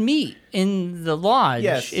 he did meet in the lodge.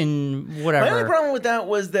 Yes. In whatever. My only problem with that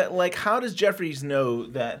was that, like, how does Jeffries know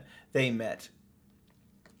that they met?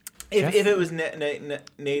 If it was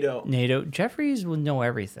NATO. NATO. Jeffries will know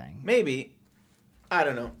everything. Maybe. I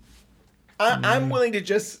don't know. I'm willing to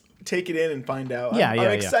just take it in and find out.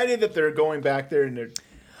 I'm excited that they're going back there and they're...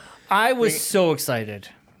 I was so excited.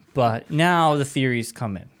 But now the theories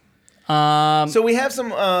come in. So we have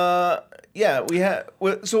some...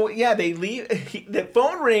 they leave. The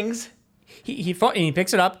phone rings. He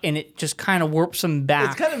picks it up and it just kind of warps him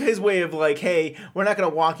back. It's kind of his way of like, hey, we're not going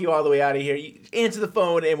to walk you all the way out of here. You answer the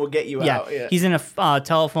phone and we'll get you out. Yeah. He's in a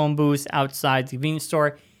telephone booth outside the convenience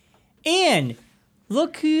store. And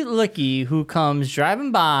looky who comes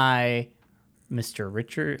driving by, Mr.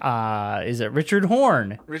 Richard, is it Richard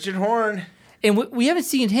Horn? Richard Horn. And we haven't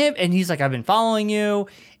seen him, and he's like, I've been following you.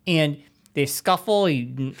 And they scuffle,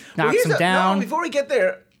 he knocks him down. No, before you get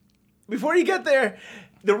there,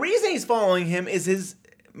 the reason he's following him is his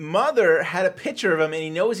mother had a picture of him, and he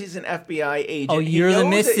knows he's an FBI agent. Oh, you're the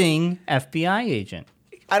missing FBI agent.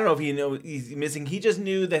 I don't know if he knows he's missing. He just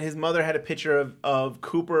knew that his mother had a picture of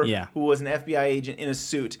Cooper, who was an FBI agent in a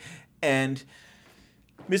suit. And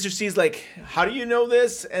Mr. C's like, how do you know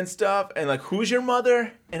this and stuff? And like, who's your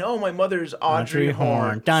mother? And oh, my mother's Audrey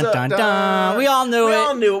Horn. Dun, dun, dun. We all knew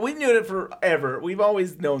it. We knew it forever. We've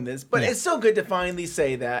always known this. But it's so good to finally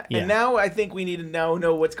say that. Yeah. And now I think we need to now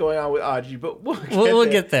know what's going on with Audrey. But we'll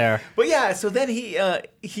get there. But yeah, so then he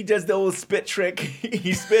does the old spit trick.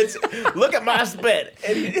 He spits. Look at my spit.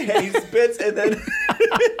 And he spits, and then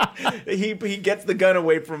he gets the gun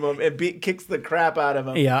away from him and kicks the crap out of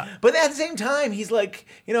him. Yeah. But at the same time, he's like,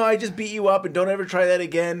 I just beat you up and don't ever try that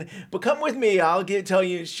again. But come with me. I'll tell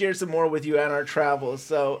you, share some more with you on our travels.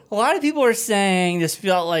 So a lot of people are saying this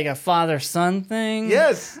felt like a father-son thing.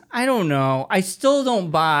 Yes. I don't know. I still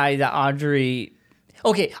don't buy that Audrey...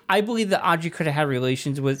 Okay, I believe that Audrey could have had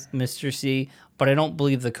relations with Mr. C, but I don't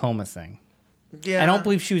believe the coma thing. Yeah. I don't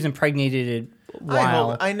believe she was impregnated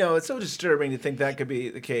while... I know. It's so disturbing to think that could be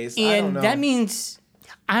the case. And I don't know. that means...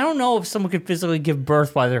 I don't know if someone could physically give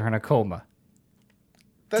birth while they're in a coma.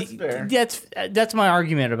 That's fair. That's my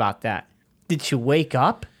argument about that. Did she wake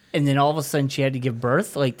up and then all of a sudden she had to give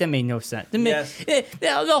birth? Like, that made no sense. The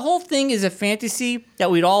whole thing is a fantasy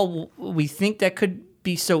that we think that could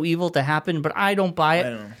be so evil to happen, but I don't buy it. I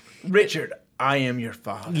don't know. Richard, I am your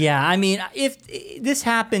father. Yeah, I mean, if this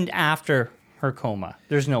happened after her coma,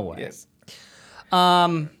 there's no way. Yes.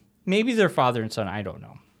 Maybe they're father and son. I don't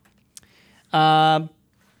know.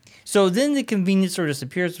 So then the convenience store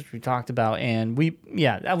disappears, which we talked about, and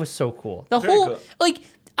that was so cool. Cool.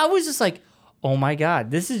 I was just like, oh my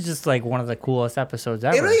God, this is just like one of the coolest episodes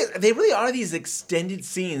ever. They really are these extended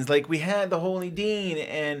scenes. Like we had the Holy Dean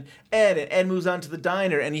and Ed moves on to the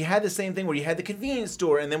diner, and you had the same thing where you had the convenience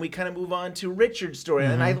store, and then we kind of move on to Richard's story.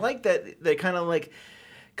 Mm-hmm. And I like that they're kind of like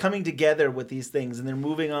coming together with these things, and they're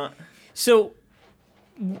moving on. So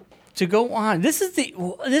to go on, this is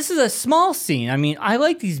a small scene. I mean, I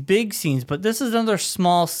like these big scenes, but this is another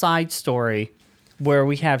small side story where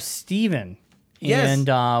we have Steven. Yes.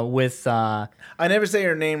 And with... I never say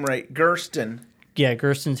her name right. Gersten. Yeah,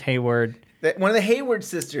 Gersten's Hayward. One of the Hayward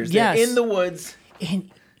sisters. Yes. They're in the woods. And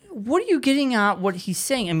what are you getting at what he's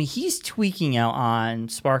saying? I mean, he's tweaking out on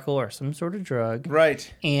Sparkle or some sort of drug.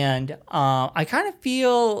 Right. And I kind of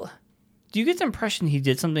feel... Do you get the impression he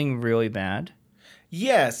did something really bad?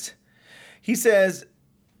 Yes. He says...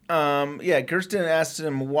 Gersten asked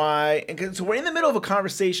him why. And so we're in the middle of a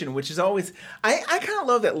conversation, which is always... I kind of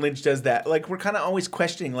love that Lynch does that. Like, we're kind of always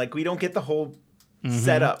questioning. Like, we don't get the whole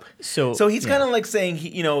setup. So he's kind of like saying,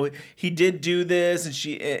 he did do this,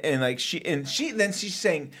 and then she's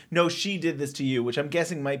saying, no, she did this to you, which I'm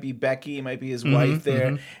guessing might be Becky, might be his wife there.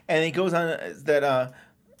 Mm-hmm. And he goes on that...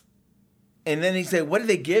 and then he said, what did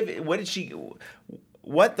they give?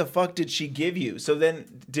 What the fuck did she give you? So then,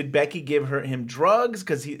 did Becky give him drugs?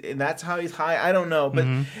 And that's how he's high. I don't know,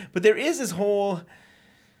 but there is this whole.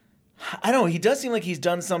 I don't know. He does seem like he's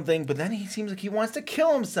done something, but then he seems like he wants to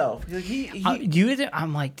kill himself.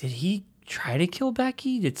 I'm like, did he try to kill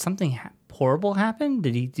Becky? Did something horrible happen?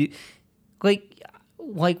 Did he do like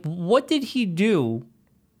what did he do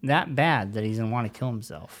that bad that he didn't want to kill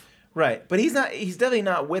himself? Right, but he's not. He's definitely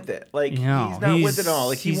not with it. Like No, he's not with it all.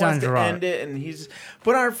 Like he he's wants on to drugs. end it, and he's.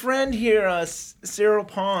 But our friend here, Cyril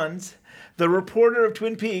Pons, the reporter of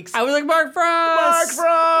Twin Peaks. I was like, Mark Frost! Mark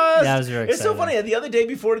Frost. Yeah, I was very It's so excited. funny. The other day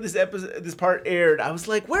before this episode, this part aired, I was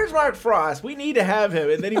like, "Where's Mark Frost? We need to have him."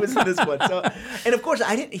 And then he was in this one. So, and of course,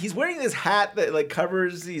 I didn't. He's wearing this hat that like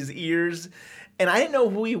covers his ears, and I didn't know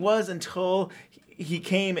who he was until he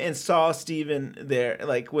came and saw Steven there,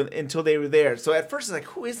 like until they were there. So at first, I was like,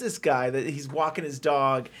 who is this guy that he's walking his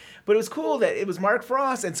dog? But it was cool that it was Mark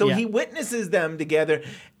Frost, and so Yeah. he witnesses them together,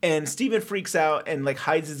 and Steven freaks out and like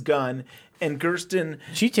hides his gun, and Gersten.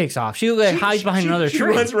 She takes off. She like, hides behind another She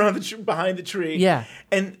tree. runs around behind the tree. Yeah.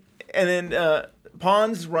 and then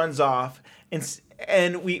Pons runs off,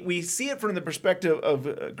 and we see it from the perspective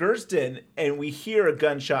of Gersten, and we hear a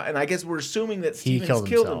gunshot, and I guess we're assuming that He Steven's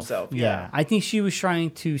killed himself. Yeah. I think she was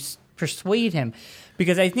trying to persuade him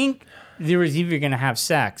because I think they was either going to have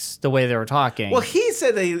sex the way they were talking. Well, he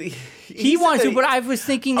said that he said wanted that to, but I was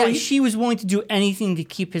thinking that she was willing to do anything to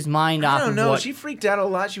keep his mind I off don't of know. what She freaked out a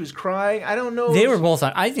lot. She was crying. I don't know. they were both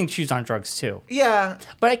on. I think she was on drugs too. Yeah.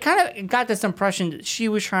 But I kind of got this impression that she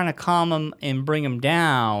was trying to calm him and bring him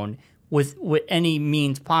down with any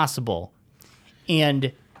means possible.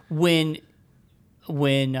 And when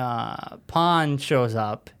Pon shows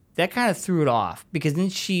up, that kind of threw it off because then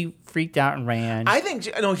she freaked out and ran. I think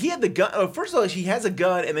no. He had the gun. First of all, he has a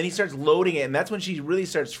gun, and then he starts loading it, and that's when she really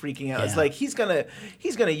starts freaking out. It's Yeah. like he's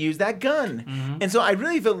gonna use that gun, and so I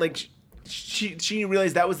really felt like she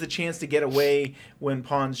realized that was the chance to get away when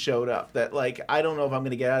Pons showed up. That like I don't know if I'm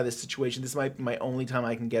gonna get out of this situation. This might be my only time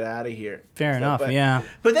I can get out of here. Fair enough, but, yeah.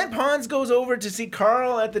 But then Pons goes over to see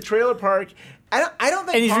Carl at the trailer park. I don't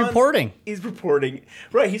think. And he's Pons- reporting. He's reporting.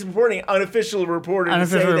 Right. He's reporting. Unofficial reporter.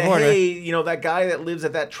 Unofficial to say reporter. That, hey, you know that guy that lives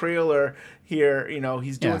at that trailer here. You know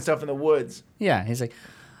he's doing Yeah. stuff in the woods. Yeah, he's like,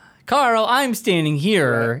 Carl, I'm standing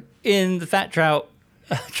here in the Fat Trout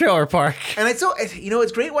trailer park. And I saw, you know,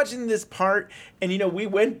 it's great watching this part. And, you know, we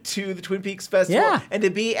went to the Twin Peaks Festival. Yeah. And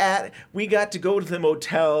we got to go to the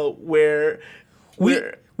motel where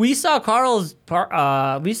We saw Carl's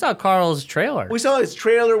trailer. we saw his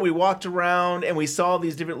trailer. We walked around and we saw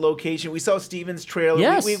these different locations. We saw Steven's trailer.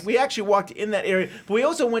 Yes. We actually walked in that area. But we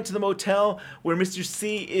also went to the motel where Mr.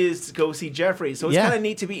 C is to go see Jeffrey. So it's Yeah. kind of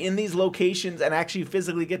neat to be in these locations and actually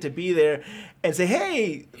physically get to be there and say,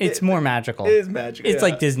 hey. It's more magical. It is magical. It's yeah.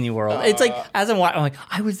 like Disney World. It's like as I'm watching, I'm like,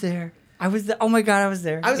 I was there. Oh my god, I was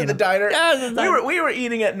there. I was You at the know? diner. Yeah, I was at the diner. We were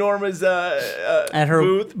eating at Norma's At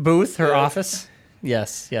her booth. her Yeah. office.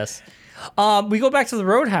 Yes. We go back to the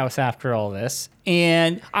Roadhouse after all this,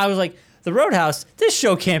 and I was like, the Roadhouse, this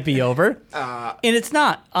show can't be over. And it's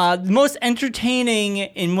not. The most entertaining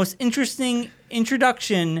and most interesting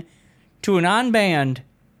introduction to a non-band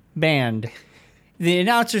band. The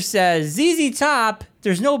announcer says, ZZ Top,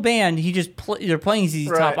 there's no band. He just they're playing ZZ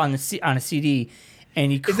Top Right. on a CD,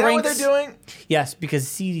 and he Is that what they're doing? Yes, because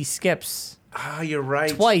CD skips Ah, you're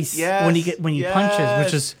right. twice Yes. when he punches,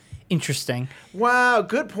 which is interesting. Wow,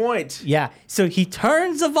 good point. Yeah, so he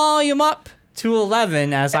turns the volume up to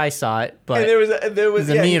 11 as I saw it, but And there was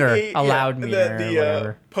the yeah, meter, he- a loud the, meter or the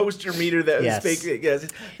whatever. poster meter that Yes. was fake. Yes,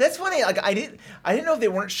 that's funny. Like I didn't know if they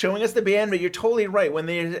weren't showing us the band, but you're totally right. When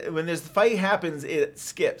there's the fight happens, it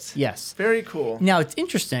skips. yes. Very cool. Now it's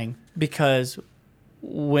interesting because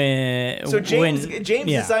So James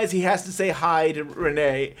yeah. decides he has to say hi to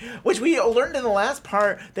Renee, which we learned in the last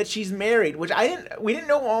part that she's married, which we didn't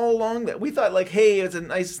know all along. That we thought like, hey, it's a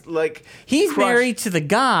nice like He's crush. married to the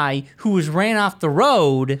guy who was ran off the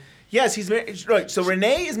road. Yes, he's married. Right. So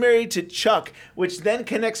Renee is married to Chuck, which then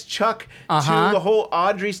connects Chuck Uh-huh. to the whole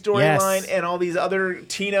Audrey storyline Yes. and all these other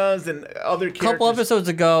Tinas and other A characters. couple episodes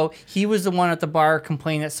ago, he was the one at the bar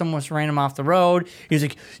complaining that someone ran him off the road. He was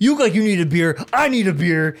like, "You need a beer. I need a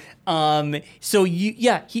beer."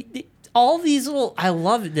 All these little, I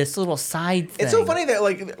love it, this little side thing. It's so funny that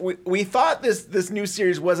like we thought this new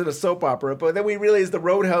series wasn't a soap opera, but then we realized the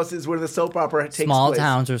Roadhouse is where the soap opera takes Small place.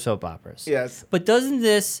 towns or soap operas. Yes. But doesn't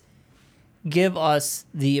this give us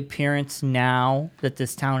the appearance now that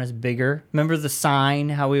this town is bigger? Remember the sign,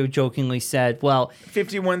 how we jokingly said, well,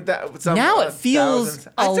 51,000. now it feels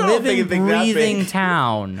a living, breathing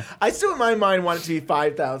town. I still, in my mind, want it to be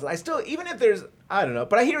 5,000. I still, even if there's, I don't know,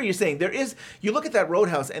 but I hear what you're saying. You look at that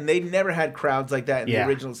Roadhouse, and they never had crowds like that in Yeah. the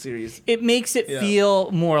original series. It makes it Yeah. feel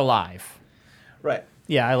more alive. Right.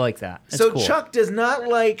 Yeah, I like that. It's So cool. Chuck does not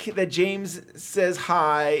like that James says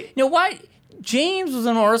hi. You know why? James was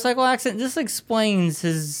in a motorcycle accident. This explains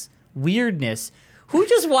his weirdness. Who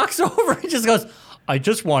just walks over and just goes, I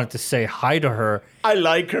just wanted to say hi to her. I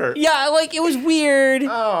like her. Yeah, like, it was weird.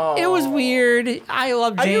 Oh. It was weird. I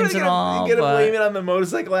love Are you James really and all. gonna but blame it on the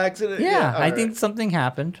motorcycle accident? yeah, all I right. think something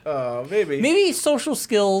happened. Oh, maybe. Maybe social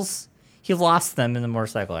skills, he lost them in the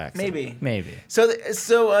motorcycle accident. Maybe.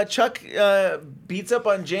 So Chuck beats up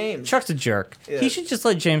on James. Chuck's a jerk. Yeah. He should just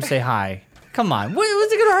let James say hi. Come on.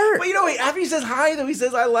 What's it going to hurt? But you know, after he says hi, though, he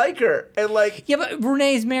says, I like her. And like, Yeah, but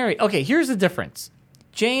Renee's married. Okay, here's the difference.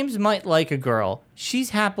 James might like a girl. She's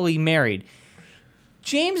happily married.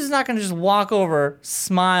 James is not going to just walk over,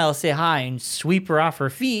 smile, say hi, and sweep her off her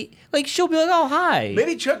feet. Like, she'll be like, oh, hi.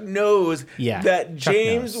 maybe Chuck knows Yeah, that Chuck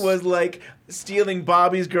James knows. was like stealing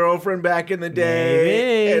Bobby's girlfriend back in the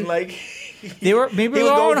day. Maybe. And like, They were he maybe they would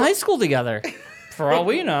were go all in for- high school together. For all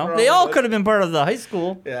we know. For all They we all know. could have been part of the high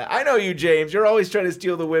school. Yeah, I know you, James. You're always trying to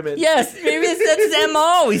steal the women. Yes, maybe that's his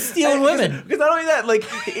MO. He's stealing women. Because not only that, like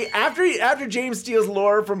after James steals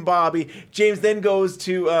Laura from Bobby, James then goes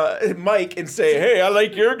to Mike and say, "Hey, I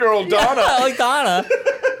like your girl Donna." I like Donna.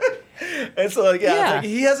 And so like, Yeah.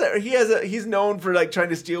 it's like he's known for like trying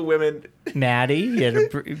to steal women. Maddie, he had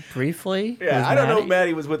briefly. Yeah, Was I don't know if Maddie-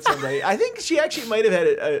 Maddie was with somebody. I think she actually might have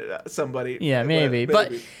had somebody. Yeah, maybe.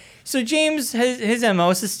 But so James, his MO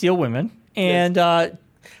is to steal women. And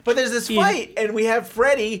but there's this fight, and we have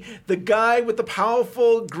Freddy, the guy with the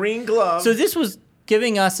powerful green glove. so this was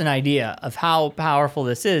giving us an idea of how powerful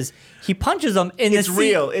this is. He punches them in it's the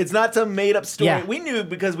real. It's not some made up story. Yeah. We knew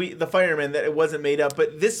because the firemen that it wasn't made up,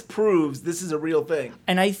 but this proves this is a real thing.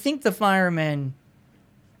 And I think the firemen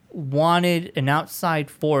wanted an outside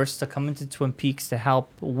force to come into Twin Peaks to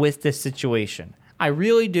help with this situation. I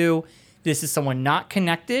really do. This is someone not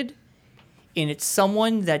connected, and it's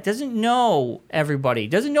someone that doesn't know everybody,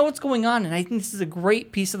 doesn't know what's going on, and I think this is a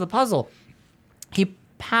great piece of the puzzle. He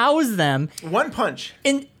pows them, One punch.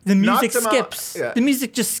 and the music Knocks them out. skips. Yeah. The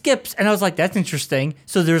music just skips, and I was like, that's interesting.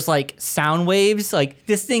 So there's like sound waves. Like,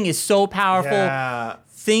 this thing is so powerful. Yeah.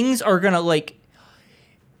 Things are gonna like,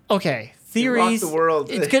 okay, theories. the world.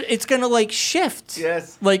 It's gonna like shift.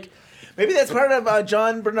 Yes. Like Maybe that's part of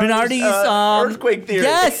John Bernardi's earthquake theory.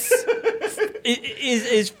 Yes.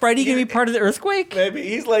 Is Freddy gonna be part of the earthquake? Maybe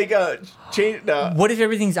he's like change. What if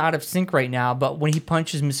everything's out of sync right now? But when he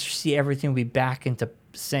punches Mr. C, everything will be back into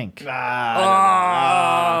sync.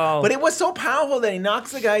 Oh. But it was so powerful that he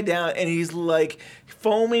knocks the guy down, and he's like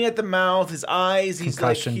foaming at the mouth, his eyes. He's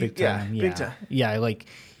Concussion, like, big time. big time. Yeah, like.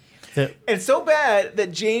 And it's so bad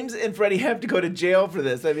that James and Freddy have to go to jail for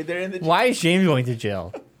this. I mean, they're in the. Why is James going to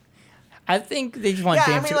jail? I think they just want Yeah,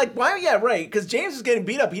 James I mean, to... like, why? Yeah, right. Because James was getting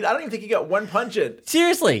beat up. I don't even think he got one punch in.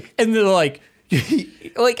 Seriously. And they're like...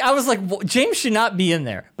 like, I was like, well, James should not be in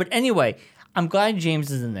there. But anyway, I'm glad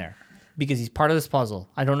James is in there. Because he's part of this puzzle.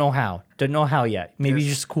 I don't know how. Don't know how yet. Maybe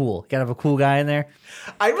he's just cool. Gotta have a cool guy in there.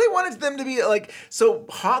 I really wanted them to be like, so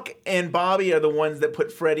Hawk and Bobby are the ones that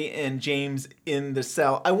put Freddy and James in the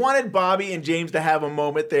cell. I wanted Bobby and James to have a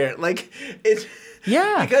moment there. Like, it's...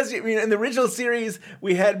 Yeah. Because in the original series,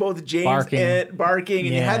 we had both James Barking. and Barking,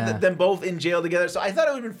 and you Yeah. had them both in jail together. So I thought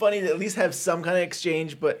it would have been funny to at least have some kind of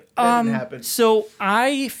exchange, but that didn't happen. So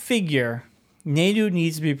I figure Nadu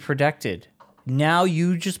needs to be protected. Now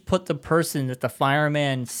you just put the person that the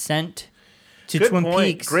fireman sent to Good Twin point.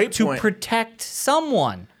 Peaks Great to point. protect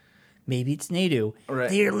someone. Maybe it's Nadu. Right.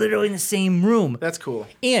 They're literally in the same room. That's cool.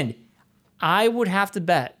 And I would have to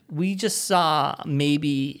bet we just saw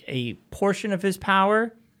maybe a portion of his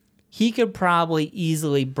power. He could probably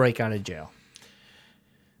easily break out of jail.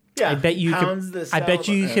 Yeah, I bet you pounds could. the I bet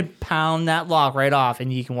cell- you could pound that lock right off,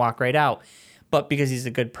 and you can walk right out. But because he's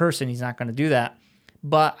a good person, he's not going to do that.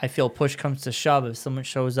 But I feel push comes to shove. If someone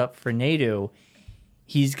shows up for Nadu,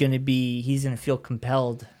 he's gonna feel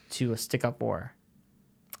compelled to stick up for her.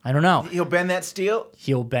 I don't know. He'll bend that steel.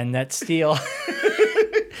 He'll bend that steel.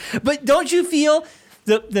 But don't you feel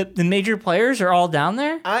the major players are all down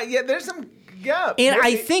there? Yeah, there's some. Yeah, And I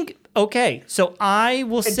maybe. think okay. So I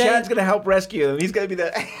will And say Chad's gonna help rescue them. He's gonna be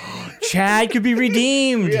the. Chad could be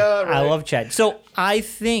redeemed. Yeah, right. I love Chad. So I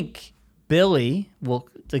think Billy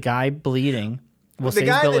the guy bleeding, we'll The say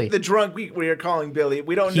guy, Billy. the drunk we are calling Billy.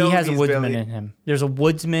 We don't He know if has a he's woodsman Billy. in him. There's a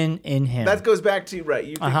woodsman in him. That goes back to right.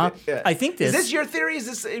 You think Uh-huh. that- yeah. I think Is this- this your theory? Is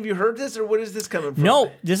this? Have you heard this, or what is this coming from?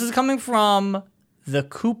 No, this is coming from the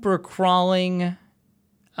Cooper crawling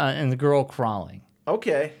and the girl crawling.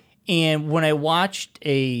 Okay. And when I watched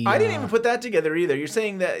a... I didn't even put that together either. You're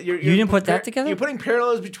saying that you're You didn't put that together? You're putting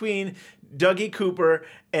parallels between Dougie Cooper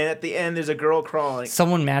and at the end there's a girl crawling.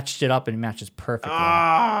 Someone matched it up and it matches perfectly.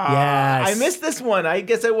 Ah, Yes. I missed this one. I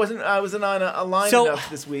guess I wasn't on a line So- enough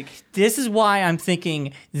this week. This is why I'm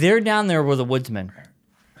thinking they're down there with a woodsman.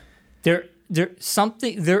 They're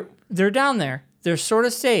down there. they're sort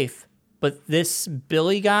of safe, but this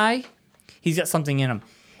Billy guy, he's got something in him.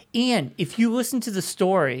 And if you listen to the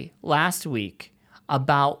story last week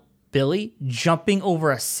about Billy jumping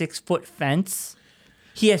over a 6-foot fence,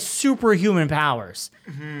 he has superhuman powers.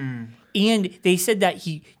 And they said that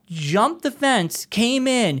he jumped the fence, came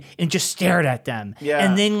in, and just stared at them. Yeah.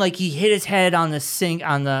 And then like he hit his head on the sink,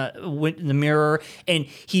 on the mirror, and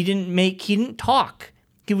he didn't talk.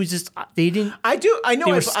 He was just they didn't. I know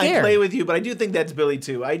they were I scared. play with you, but I do think that's Billy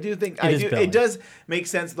too. I do think It is Billy. it does make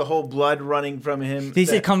sense, the whole blood running from him. They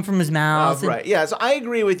said come from his mouth. Right. Yeah. So I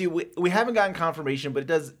agree with you. We haven't gotten confirmation, but it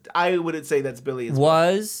does. I would say that's Billy as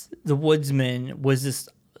well. Was the woodsman was this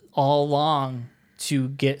all along to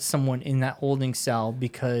get someone in that holding cell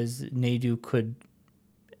because Nadu could?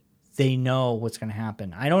 They know what's going to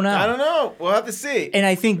happen. I don't know. I don't know. We'll have to see. And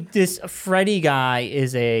I think this Freddy guy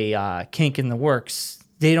is a kink in the works.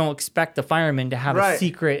 They don't expect the fireman to have a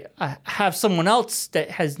secret, have someone else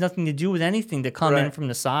that has nothing to do with anything to come in from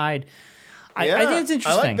the side. I think it's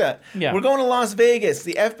interesting. I like that. Yeah. We're going to Las Vegas.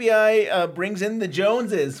 The FBI brings in the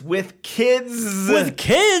Joneses with kids. With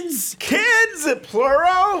kids? Kids,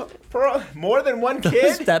 plural. More than one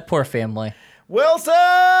kid. That poor family. Wilson!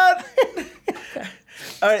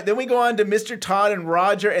 All right, then we go on to Mr. Todd and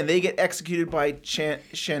Roger, and they get executed by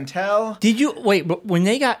Chantel. Did you wait? But when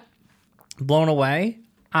they got blown away,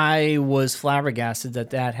 I was flabbergasted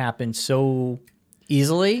that happened so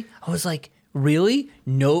easily. I was like, really?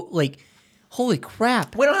 No, like, holy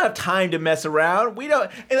crap! We don't have time to mess around. We don't.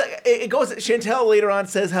 And it goes. Chantel later on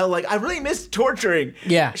says how like I really miss torturing.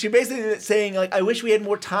 Yeah. She basically is saying like I wish we had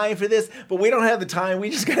more time for this, but we don't have the time. We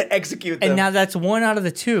just gotta execute them. And now that's one out of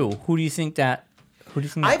the two. Who do you think that?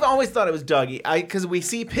 I've always thought it was Dougie. Because we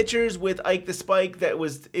see pictures with Ike the Spike that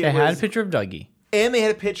was. They had a picture of Dougie. And they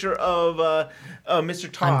had a picture of Mr.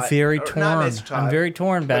 Todd. I'm very torn. Not Mr. Todd. I'm very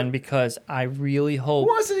torn, Ben, because I really hope.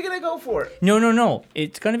 Who else is going to go for it? No.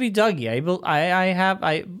 It's going to be Dougie.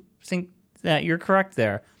 I think that you're correct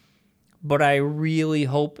there, but I really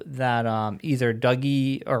hope that either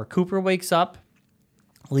Dougie or Cooper wakes up,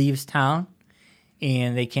 leaves town,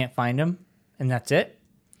 and they can't find him, and that's it,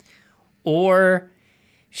 or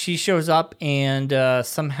she shows up and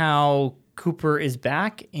somehow Cooper is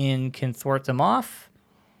back and can thwart them off,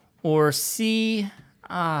 or C,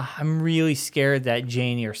 I'm really scared that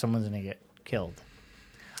Janie or someone's going to get killed.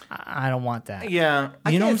 I don't want that. Yeah,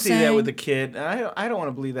 I know what I'm can't see that saying? with the kid. I don't want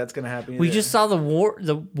to believe that's going to happen. We either. just saw the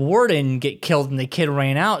warden get killed and the kid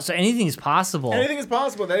ran out, so anything is possible. Anything is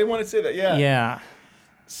possible. They didn't want to say that. Yeah. Yeah.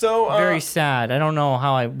 So Very sad. I don't know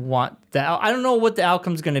how I want that. I don't know what the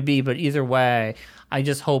outcome's going to be, but either way, I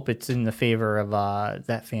just hope it's in the favor of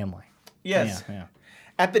that family. Yes. Yeah.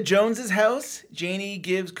 At the Joneses' house, Janie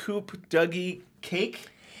gives Coop Dougie cake.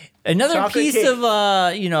 Another Chocolate piece cake.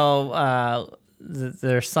 of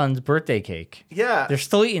their son's birthday cake. Yeah. They're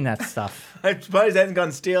still eating that stuff. I'm surprised it hasn't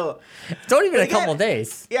gone stale. It's only been But a again, couple in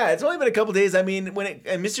Yeah, it's only been a couple days. I mean, in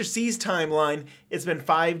Mr. C's timeline, it's been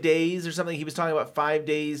 5 days or something. He was talking about 5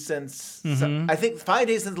 days since, I think 5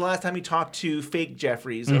 days since the last time he talked to fake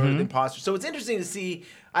Jeffries or the imposter. So it's interesting to see.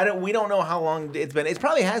 We don't know how long it's been. It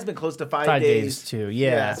probably has been close to 5 days. too.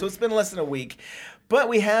 Yeah. So it's been less than a week. But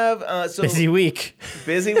we have Busy week.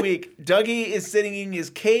 Busy week. Dougie is sitting eating his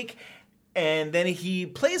cake, and then he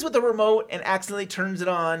plays with the remote and accidentally turns it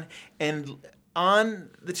on. And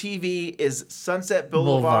on the TV is Sunset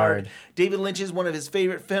Boulevard. David Lynch is one of his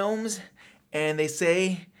favorite films, and they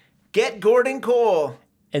say, "Get Gordon Cole."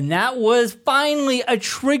 And that was finally a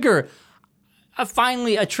trigger.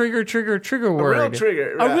 Finally a trigger word. real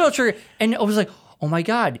trigger, A right. real trigger. And I was like, oh my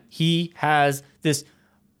God, he has this.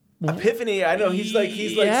 Epiphany. I know he's like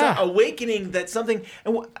Yeah. awakening that something.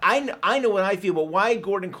 And I know what I feel, but why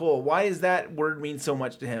Gordon Cole? Why does that word mean so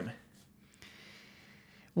much to him?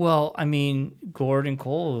 Well, I mean, Gordon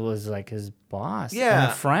Cole was like his boss and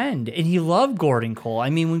Yeah. a friend, and he loved Gordon Cole. I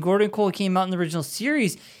mean, when Gordon Cole came out in the original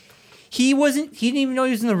series, he didn't even know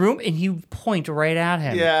he was in the room, and he would point right at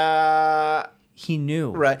him. Yeah. He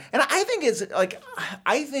knew. Right. And I think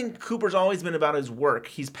I think Cooper's always been about his work.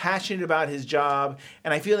 He's passionate about his job.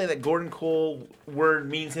 And I feel like that Gordon Cole word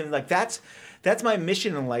means him like, that's my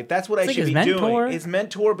mission in life. That's what I like should his be mentor. doing. His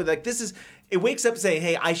mentor. But like, it wakes up saying,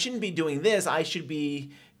 hey, I shouldn't be doing this. I should be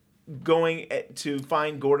going to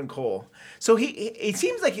find Gordon Cole. So it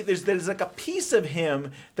seems like there's like a piece of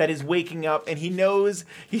him that is waking up, and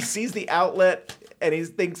he sees the outlet, and he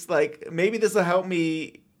thinks like, maybe this will help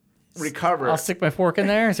me recover. I'll stick my fork in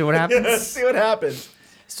there and see what happens. See what happens.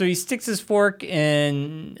 So he sticks his fork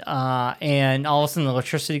in, and all of a sudden the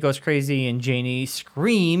electricity goes crazy, and Janie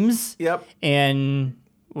screams. Yep. And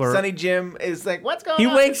Where Sonny Jim is like, what's going he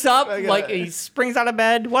on? wakes up, Like, he springs out of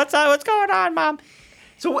bed. What's going on, Mom?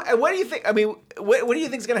 So what do you think? I mean, what do you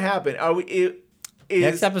think is going to happen? Are we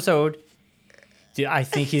Next episode, dude, I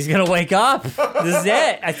think he's going to wake up. This is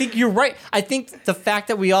it. I think you're right. I think the fact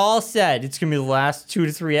that we all said it's going to be the last 2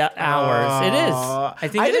 to 3 hours, it is. I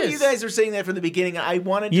think it is. You guys were saying that from the beginning. I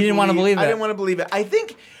wanted. You didn't want to believe it. I didn't want to believe it. I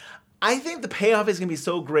think the payoff is going to be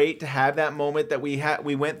so great to have that moment that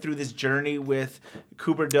we went through this journey with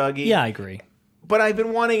Cooper Dougie. Yeah, I agree. But I've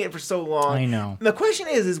been wanting it for so long. I know. And the question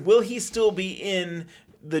is will he still be in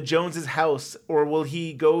the Joneses' house, or will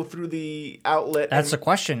he go through the outlet? That's the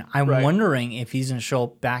question. I'm wondering if he's going to show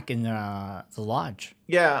up back in the lodge.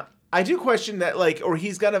 Yeah, I do question that, or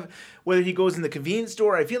he's got to, whether he goes in the convenience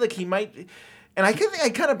store. I feel like he might. And I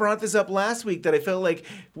kind of brought this up last week that I felt like,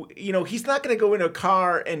 he's not going to go in a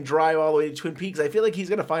car and drive all the way to Twin Peaks. I feel like he's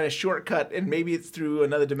going to find a shortcut, and maybe it's through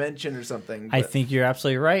another dimension or something. I think you're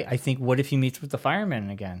absolutely right. I think, what if he meets with the fireman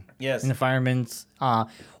again? Yes. And the fireman's,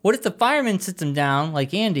 what if the fireman sits him down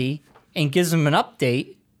like Andy and gives him an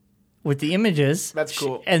update with the images? That's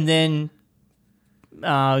cool. And then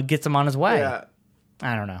gets him on his way. Yeah.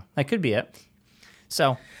 I don't know. That could be it.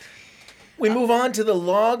 So we move on to the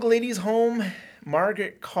Log Lady's home.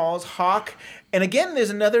 Margaret calls Hawk. And again, there's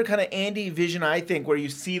another kind of Andy vision, I think, where you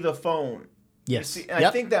see the phone. yes. I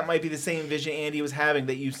think that might be the same vision Andy was having,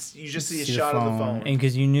 that you just see a shot of the phone. And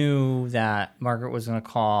because you knew that Margaret was going to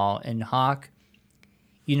call. And Hawk,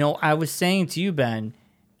 I was saying to you, Ben,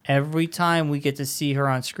 every time we get to see her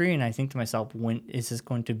on screen, I think to myself, when is this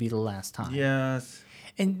going to be the last time? Yes.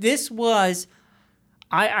 And this was...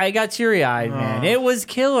 I got teary-eyed, man. It was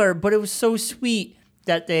killer, but it was so sweet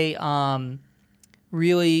that they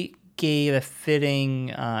really gave a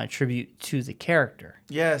fitting tribute to the character.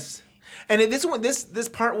 Yes. And this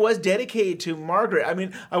part was dedicated to Margaret. I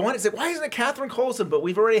mean, I wanted to say, why isn't it Catherine Coulson? But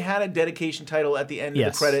we've already had a dedication title at the end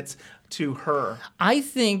of the credits to her. I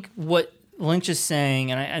think what Lynch is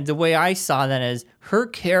saying, and the way I saw that is, her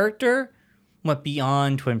character went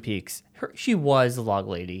beyond Twin Peaks. She was the Log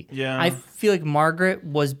Lady. Yeah. I feel like Margaret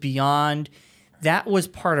was beyond. That was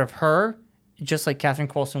part of her, just like Catherine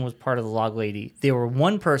Coulson was part of the Log Lady. They were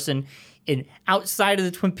one person. And outside of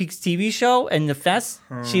the Twin Peaks TV show and the fest,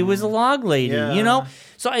 she was a Log Lady,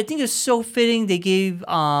 So I think it's so fitting they gave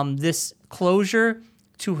this closure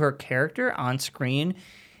to her character on screen.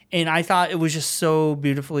 And I thought it was just so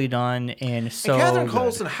beautifully done and so And Catherine good.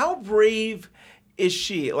 Coulson, how brave is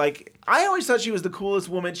she? Like, I always thought she was the coolest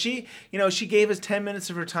woman. She gave us 10 minutes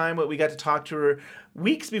of her time, but we got to talk to her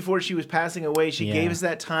weeks before she was passing away. She gave us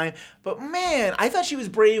that time. But man, I thought she was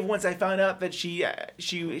brave once I found out that she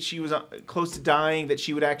was close to dying, that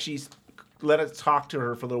she would actually let us talk to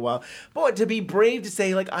her for a little while. But to be brave to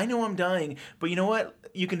say, like, I know I'm dying, but you know what?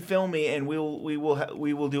 You can film me, and we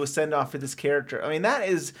will do a send off for this character. I mean, that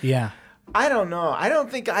is I don't know. I don't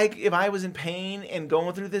think if I was in pain and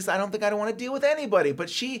going through this, I don't think I'd want to deal with anybody. But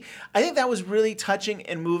I think that was really touching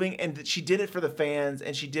and moving, and she did it for the fans,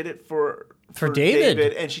 and she did it for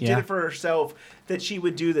David, and she did it for herself, that she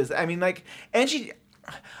would do this. I mean, I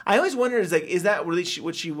always wonder, is that really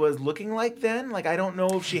what she was looking like then? Like, I don't know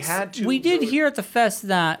if she had to. We did hear at the fest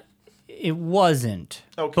that it wasn't.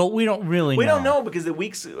 Okay. But we don't really know. We don't know because the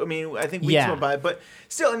weeks, I think weeks went by. But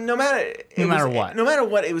still, no matter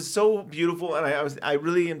what, it was so beautiful. And I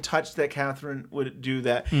really am touched that Catherine would do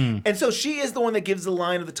that. And so she is the one that gives the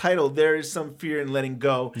line of the title, "There is some fear in letting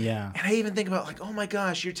go." Yeah. And I even think about, oh my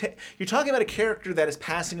gosh, you're talking about a character that is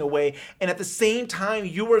passing away. And at the same time,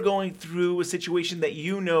 you are going through a situation that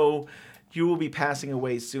you will be passing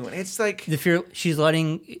away soon. It's like the fear. She's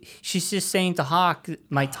just saying to Hawk,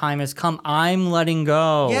 "My time has come. I'm letting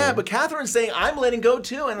go." Yeah, but Catherine's saying, "I'm letting go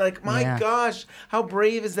too." And my gosh, how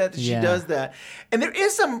brave is that she does that? And there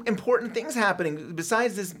is some important things happening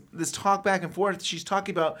besides this talk back and forth. She's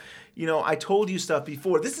talking about, I told you stuff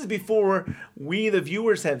before. This is before we, the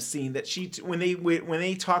viewers, have seen that when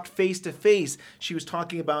they talked face to face, she was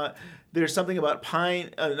talking about. There's something about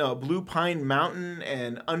Blue Pine Mountain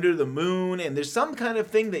and Under the Moon, and there's some kind of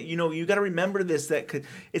thing that you got to remember this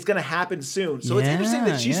it's going to happen soon. So it's interesting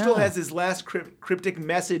that she still has this last cryptic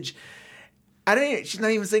message. She's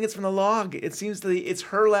not even saying it's from the log. It seems it's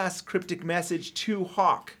her last cryptic message to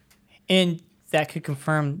Hawk, and that could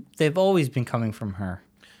confirm they've always been coming from her.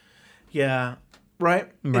 Yeah.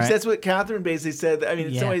 Right? That's what Catherine basically said. I mean,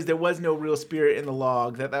 in some ways, there was no real spirit in the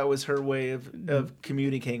log. That was her way of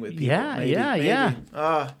communicating with people. Yeah.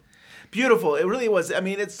 Beautiful. It really was. I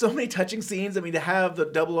mean, it's so many touching scenes. I mean, to have the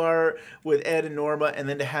double R with Ed and Norma, and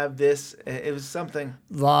then to have this, it was something.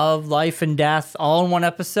 Love, life, and death, all in one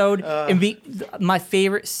episode. My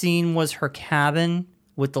favorite scene was her cabin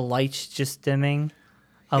with the lights just dimming.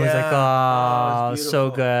 I was Yeah. like, Oh, oh, it's so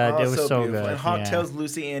beautiful. good. Oh, It was so beautiful. good. And Hawk yeah. tells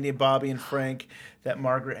Lucy, Andy, and Bobby, and Frank that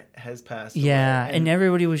Margaret has passed away. Yeah, and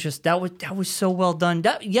everybody was just that was so well done.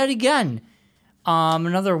 Yet again,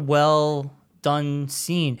 another well done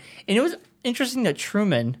scene, and it was interesting that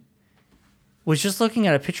Truman was just looking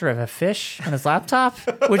at a picture of a fish on his laptop,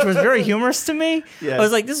 which was very humorous to me. Yes. I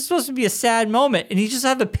was like, this is supposed to be a sad moment, and he just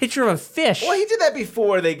had a picture of a fish. Well, he did that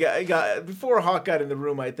before they got before Hawk got in the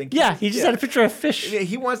room, I think. Yeah, he just had a picture of a fish. Yeah,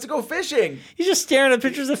 he wants to go fishing. He's just staring at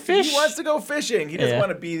pictures of fish. He wants to go fishing. He doesn't Yeah.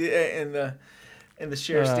 want to be in the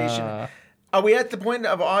share station. Are we at the point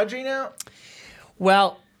of Audrey now?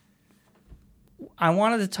 Well, I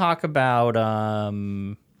wanted to talk about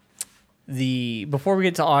before we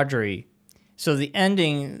get to Audrey. So the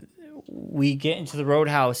ending, we get into the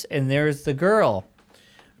roadhouse, and there's the girl.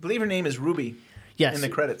 I believe her name is Ruby. Yes, In the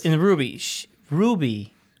credits. In the Ruby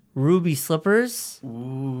slippers.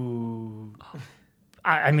 Ooh.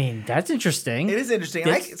 I mean, that's interesting. It is interesting.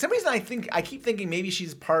 That's- Some reason I keep thinking maybe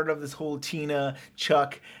she's part of this whole Tina,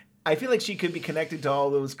 Chuck. I feel like she could be connected to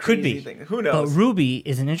all those crazy Could be. things. Who But knows? Ruby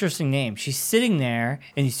is an interesting name. She's sitting there,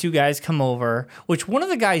 and these two guys come over, which one of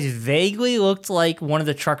the guys vaguely looked like one of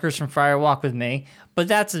the truckers from Fire Walk with Me,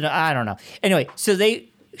 but I don't know. Anyway, so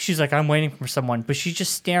she's like, I'm waiting for someone, but she's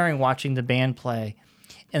just staring, watching the band play,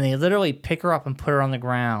 and they literally pick her up and put her on the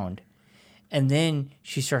ground, and then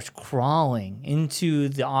she starts crawling into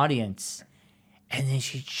the audience, and then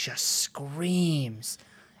she just screams,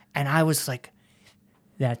 and I was like,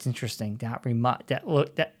 that's interesting. That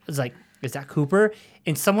was like, is that Cooper?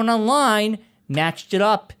 And someone online matched it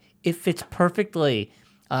up. It fits perfectly.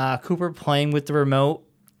 Cooper playing with the remote.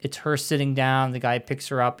 It's her sitting down. The guy picks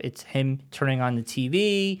her up. It's him turning on the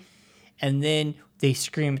TV. And then they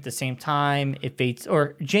scream at the same time. It fades,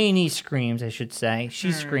 or Janie screams, I should say.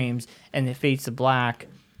 She screams, and it fades to black.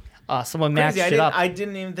 Someone matched Crazy. it up. I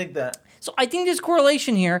didn't even think that. So I think there's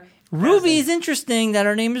correlation here. Ruby is interesting that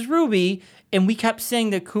her name is Ruby, and we kept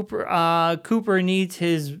saying that Cooper needs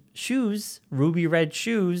his shoes, ruby red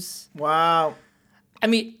shoes. Wow. I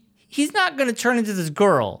mean, he's not going to turn into this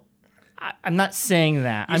girl. I'm not saying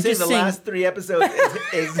that. I'm I'm saying just the saying. last 3 episodes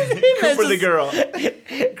is Cooper the girl.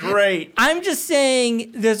 Great. I'm just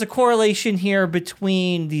saying there's a correlation here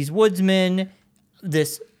between these woodsmen,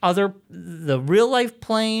 the real life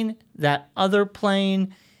plane, that other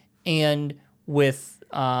plane, and with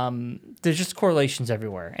there's just correlations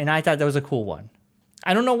everywhere. And I thought that was a cool one.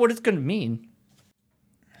 I don't know what it's going to mean.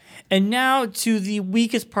 And now to the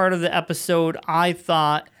weakest part of the episode, I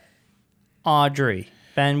thought Audrey.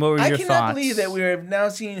 Ben, what were your thoughts? I cannot believe that we have now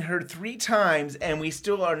seen her 3 times and we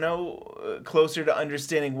still are no closer to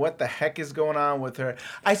understanding what the heck is going on with her.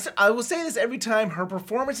 I will say this every time. Her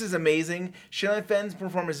performance is amazing. Sherilyn Fenn's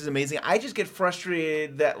performance is amazing. I just get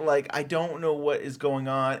frustrated that, like, I don't know what is going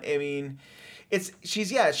on. I mean, she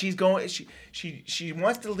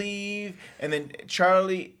wants to leave, and then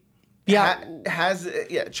Charlie has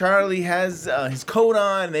his coat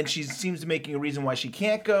on, and then she seems to be making a reason why she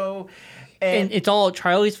can't go. And it's all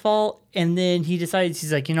Charlie's fault. And then he decides,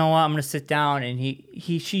 he's like, you know what, I'm gonna sit down. And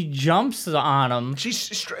she jumps on him. She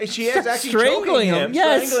is actually strangling him.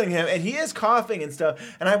 Yes. Strangling him, and he is coughing and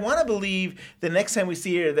stuff. And I want to believe the next time we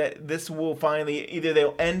see her that this will finally, either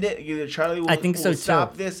they'll end it, either Charlie will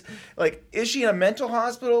stop this. Like, is she in a mental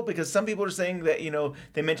hospital? Because some people are saying that,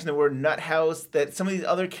 they mentioned the word nut house. That some of these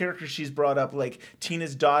other characters she's brought up, like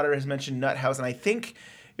Tina's daughter, has mentioned nut house, and I think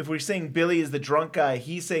if we're saying Billy is the drunk guy,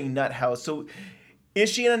 he's saying nut house. So is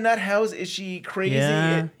she in a nut house? Is she crazy?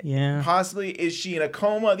 Yeah. Possibly. Is she in a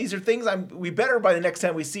coma? These are things we better by the next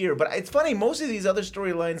time we see her. But it's funny, most of these other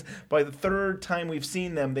storylines, by the 3rd time we've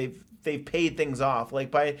seen them, they've paid things off. Like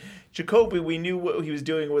by Jacoby, we knew what he was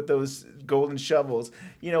doing with those golden shovels.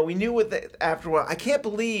 We knew after a while. I can't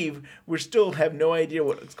believe we still have no idea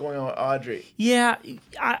what's going on with Audrey. Yeah,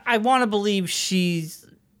 I want to believe she's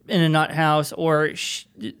in a nut house, or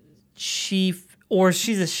she's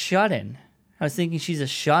a shut-in. I was thinking she's a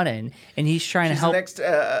shut-in, and he's trying to help.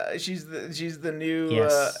 She's the new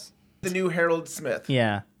Yes. The new Harold Smith.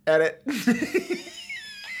 Yeah. Edit.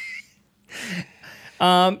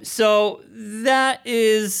 So that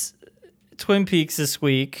is Twin Peaks this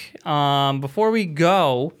week. Before we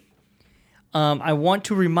go, I want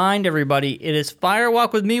to remind everybody it is Fire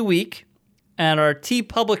Walk with Me week at our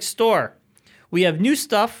TeePublic store. We have new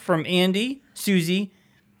stuff from Andy, Susie,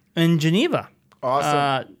 and Geneva.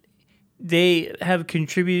 Awesome. They have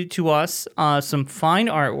contributed to us some fine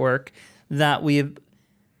artwork that we have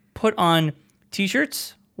put on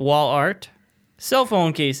t-shirts, wall art, cell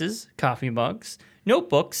phone cases, coffee mugs,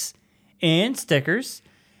 notebooks, and stickers.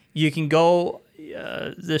 You can go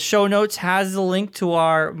the show notes has the link to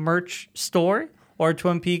our merch store or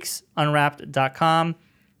TwinPeaksUnwrapped.com.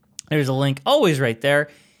 There's a link always right there.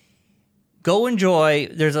 Go enjoy.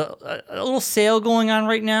 There's a little sale going on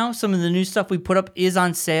right now. Some of the new stuff we put up is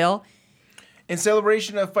on sale. In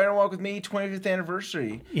celebration of Fire and Walk with Me 25th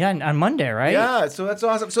anniversary. Yeah, on Monday, right? Yeah, so that's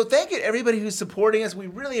awesome. So thank you to everybody who's supporting us. We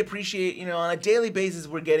really appreciate, on a daily basis,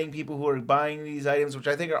 we're getting people who are buying these items, which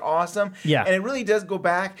I think are awesome. Yeah. And it really does go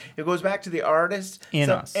back. It goes back to the artist And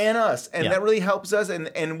us. And Yeah. that really helps us. And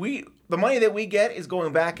the money that we get is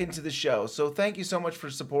going back into the show. So thank you so much for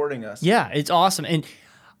supporting us. Yeah, it's awesome. And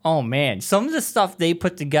oh man, some of the stuff they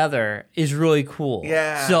put together is really cool.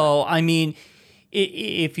 Yeah. So, I mean,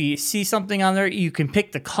 if you see something on there, you can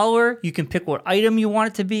pick the color, you can pick what item you want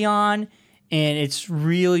it to be on, and it's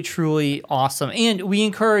really, truly awesome. And we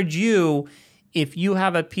encourage you, if you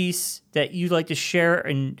have a piece that you'd like to share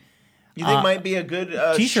and You think might be a good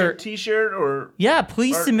t-shirt or... Yeah,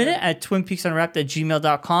 please submit it at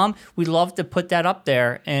twinpeaksunwrapped@gmail.com. We'd love to put that up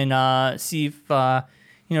there and see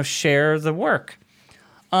if, share the work.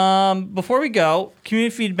 Before we go,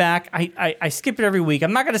 community feedback. I skip it every week.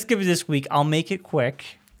 I'm not going to skip it this week. I'll make it quick.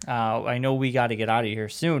 I know we got to get out of here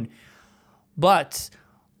soon. But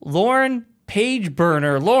Lauren Page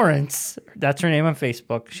Burner Lawrence, that's her name on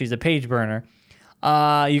Facebook. She's a page burner.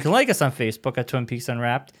 You can like us on Facebook at Twin Peaks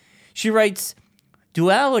Unwrapped. She writes,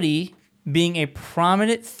 duality being a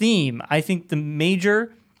prominent theme. I think the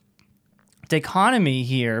major dichotomy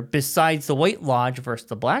here, besides the White Lodge versus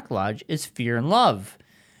the Black Lodge, is fear and love.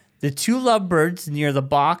 The two lovebirds near the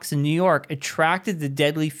box in New York attracted the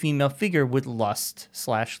deadly female figure with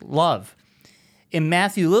lust/love. And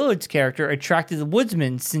Matthew Lillard's character attracted the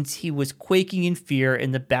woodsman since he was quaking in fear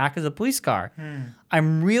in the back of the police car.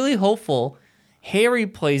 I'm really hopeful Harry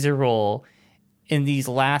plays a role in these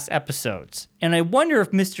last episodes. And I wonder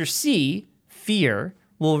if Mr. C, fear,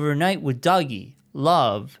 will reunite with Dougie,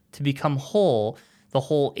 love, to become the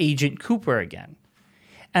whole Agent Cooper again.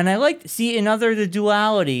 And I like to see the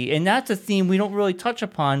duality, and that's a theme we don't really touch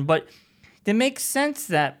upon, but it makes sense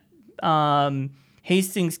that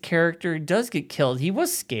Hastings' character does get killed. He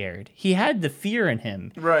was scared. He had the fear in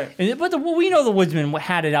him. Right. But we know the woodsman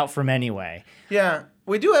had it out for him anyway. Yeah.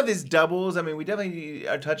 We do have these doubles. I mean, we definitely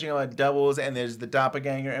are touching on doubles, and there's the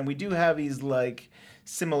doppelganger, and we do have these,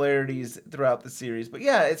 similarities throughout the series. But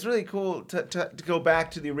yeah, it's really cool to go back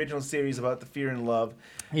to the original series about the fear and love.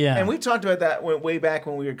 Yeah. And we talked about that way back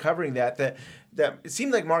when we were covering that it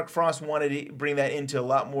seemed like Mark Frost wanted to bring that into a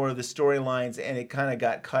lot more of the storylines, and it kind of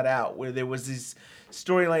got cut out, where there was these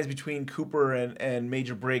storylines between Cooper and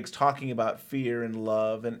Major Briggs talking about fear and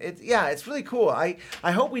love. And it's really cool. I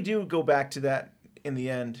hope we do go back to that in the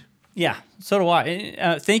end. Yeah, so do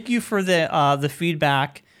I. Thank you for the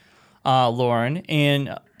feedback, Lauren,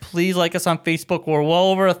 and please like us on Facebook. We're well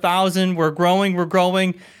over 1,000. We're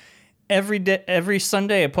growing. Every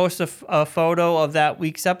Sunday, I post a photo of that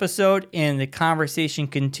week's episode, and the conversation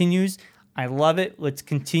continues. I love it. Let's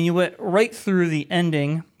continue it right through the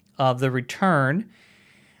ending of The Return.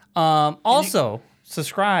 Also,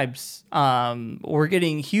 subscribes. We're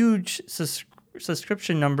getting huge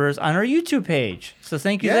subscription numbers on our YouTube page. So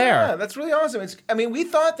thank you there. Yeah, that's really awesome. We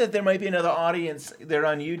thought that there might be another audience there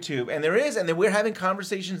on YouTube, and there is, and then we're having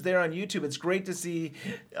conversations there on YouTube. It's great to see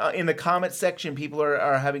in the comment section people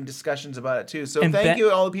are having discussions about it too. So thank you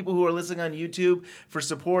to all the people who are listening on YouTube for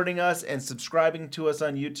supporting us and subscribing to us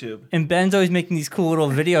on YouTube. And Ben's always making these cool little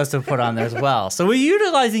videos to put on there as well. So we're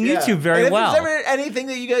utilizing YouTube very well. If there's ever anything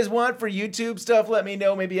that you guys want for YouTube stuff, let me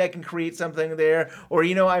know. Maybe I can create something there. Or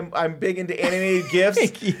I'm big into animated GIFs.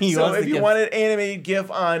 So if you want an animated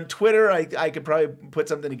GIF on Twitter, I could probably put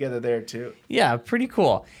something together there too. Yeah, pretty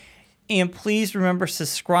cool. And please remember,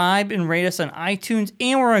 subscribe and rate us on iTunes,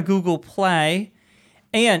 and we're on Google Play.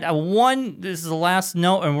 And this is the last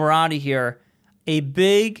note, and we're out of here. A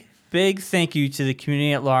big thank you to the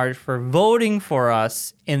community at large for voting for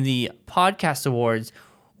us in the podcast awards.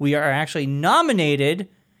 We are actually nominated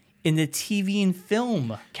in the TV and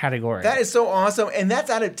film category. That is so awesome. And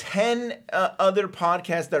that's out of 10 other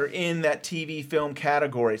podcasts that are in that TV film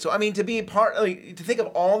category. So, to be a part, to think of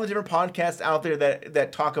all the different podcasts out there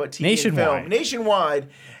that talk about TV and film nationwide,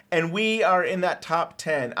 and we are in that top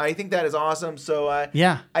 10. I think that is awesome. So, I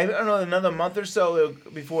don't know, another month or so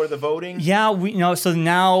before the voting. Yeah, so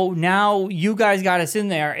now you guys got us in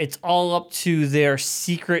there. It's all up to their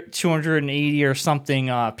secret 280 or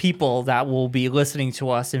something people that will be listening to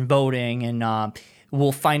us and voting. And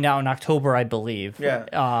We'll find out in October, I believe.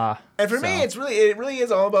 Yeah. And for me, it really is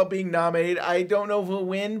all about being nominated. I don't know if we'll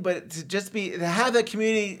win, but to have that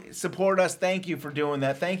community support us. Thank you for doing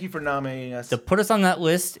that. Thank you for nominating us. To put us on that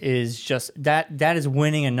list is just that is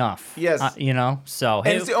winning enough. Yes. So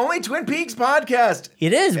and it's the only Twin Peaks podcast.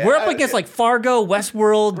 It is. We're up against like Fargo,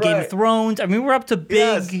 Westworld, Game of Thrones. I mean, we're up to big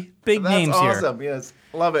names here. That's awesome. Yes.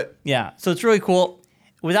 Love it. Yeah. So it's really cool.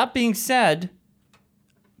 With that being said,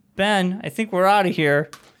 Ben, I think we're out of here.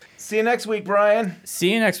 See you next week, Brian.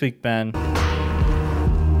 See you next week, Ben.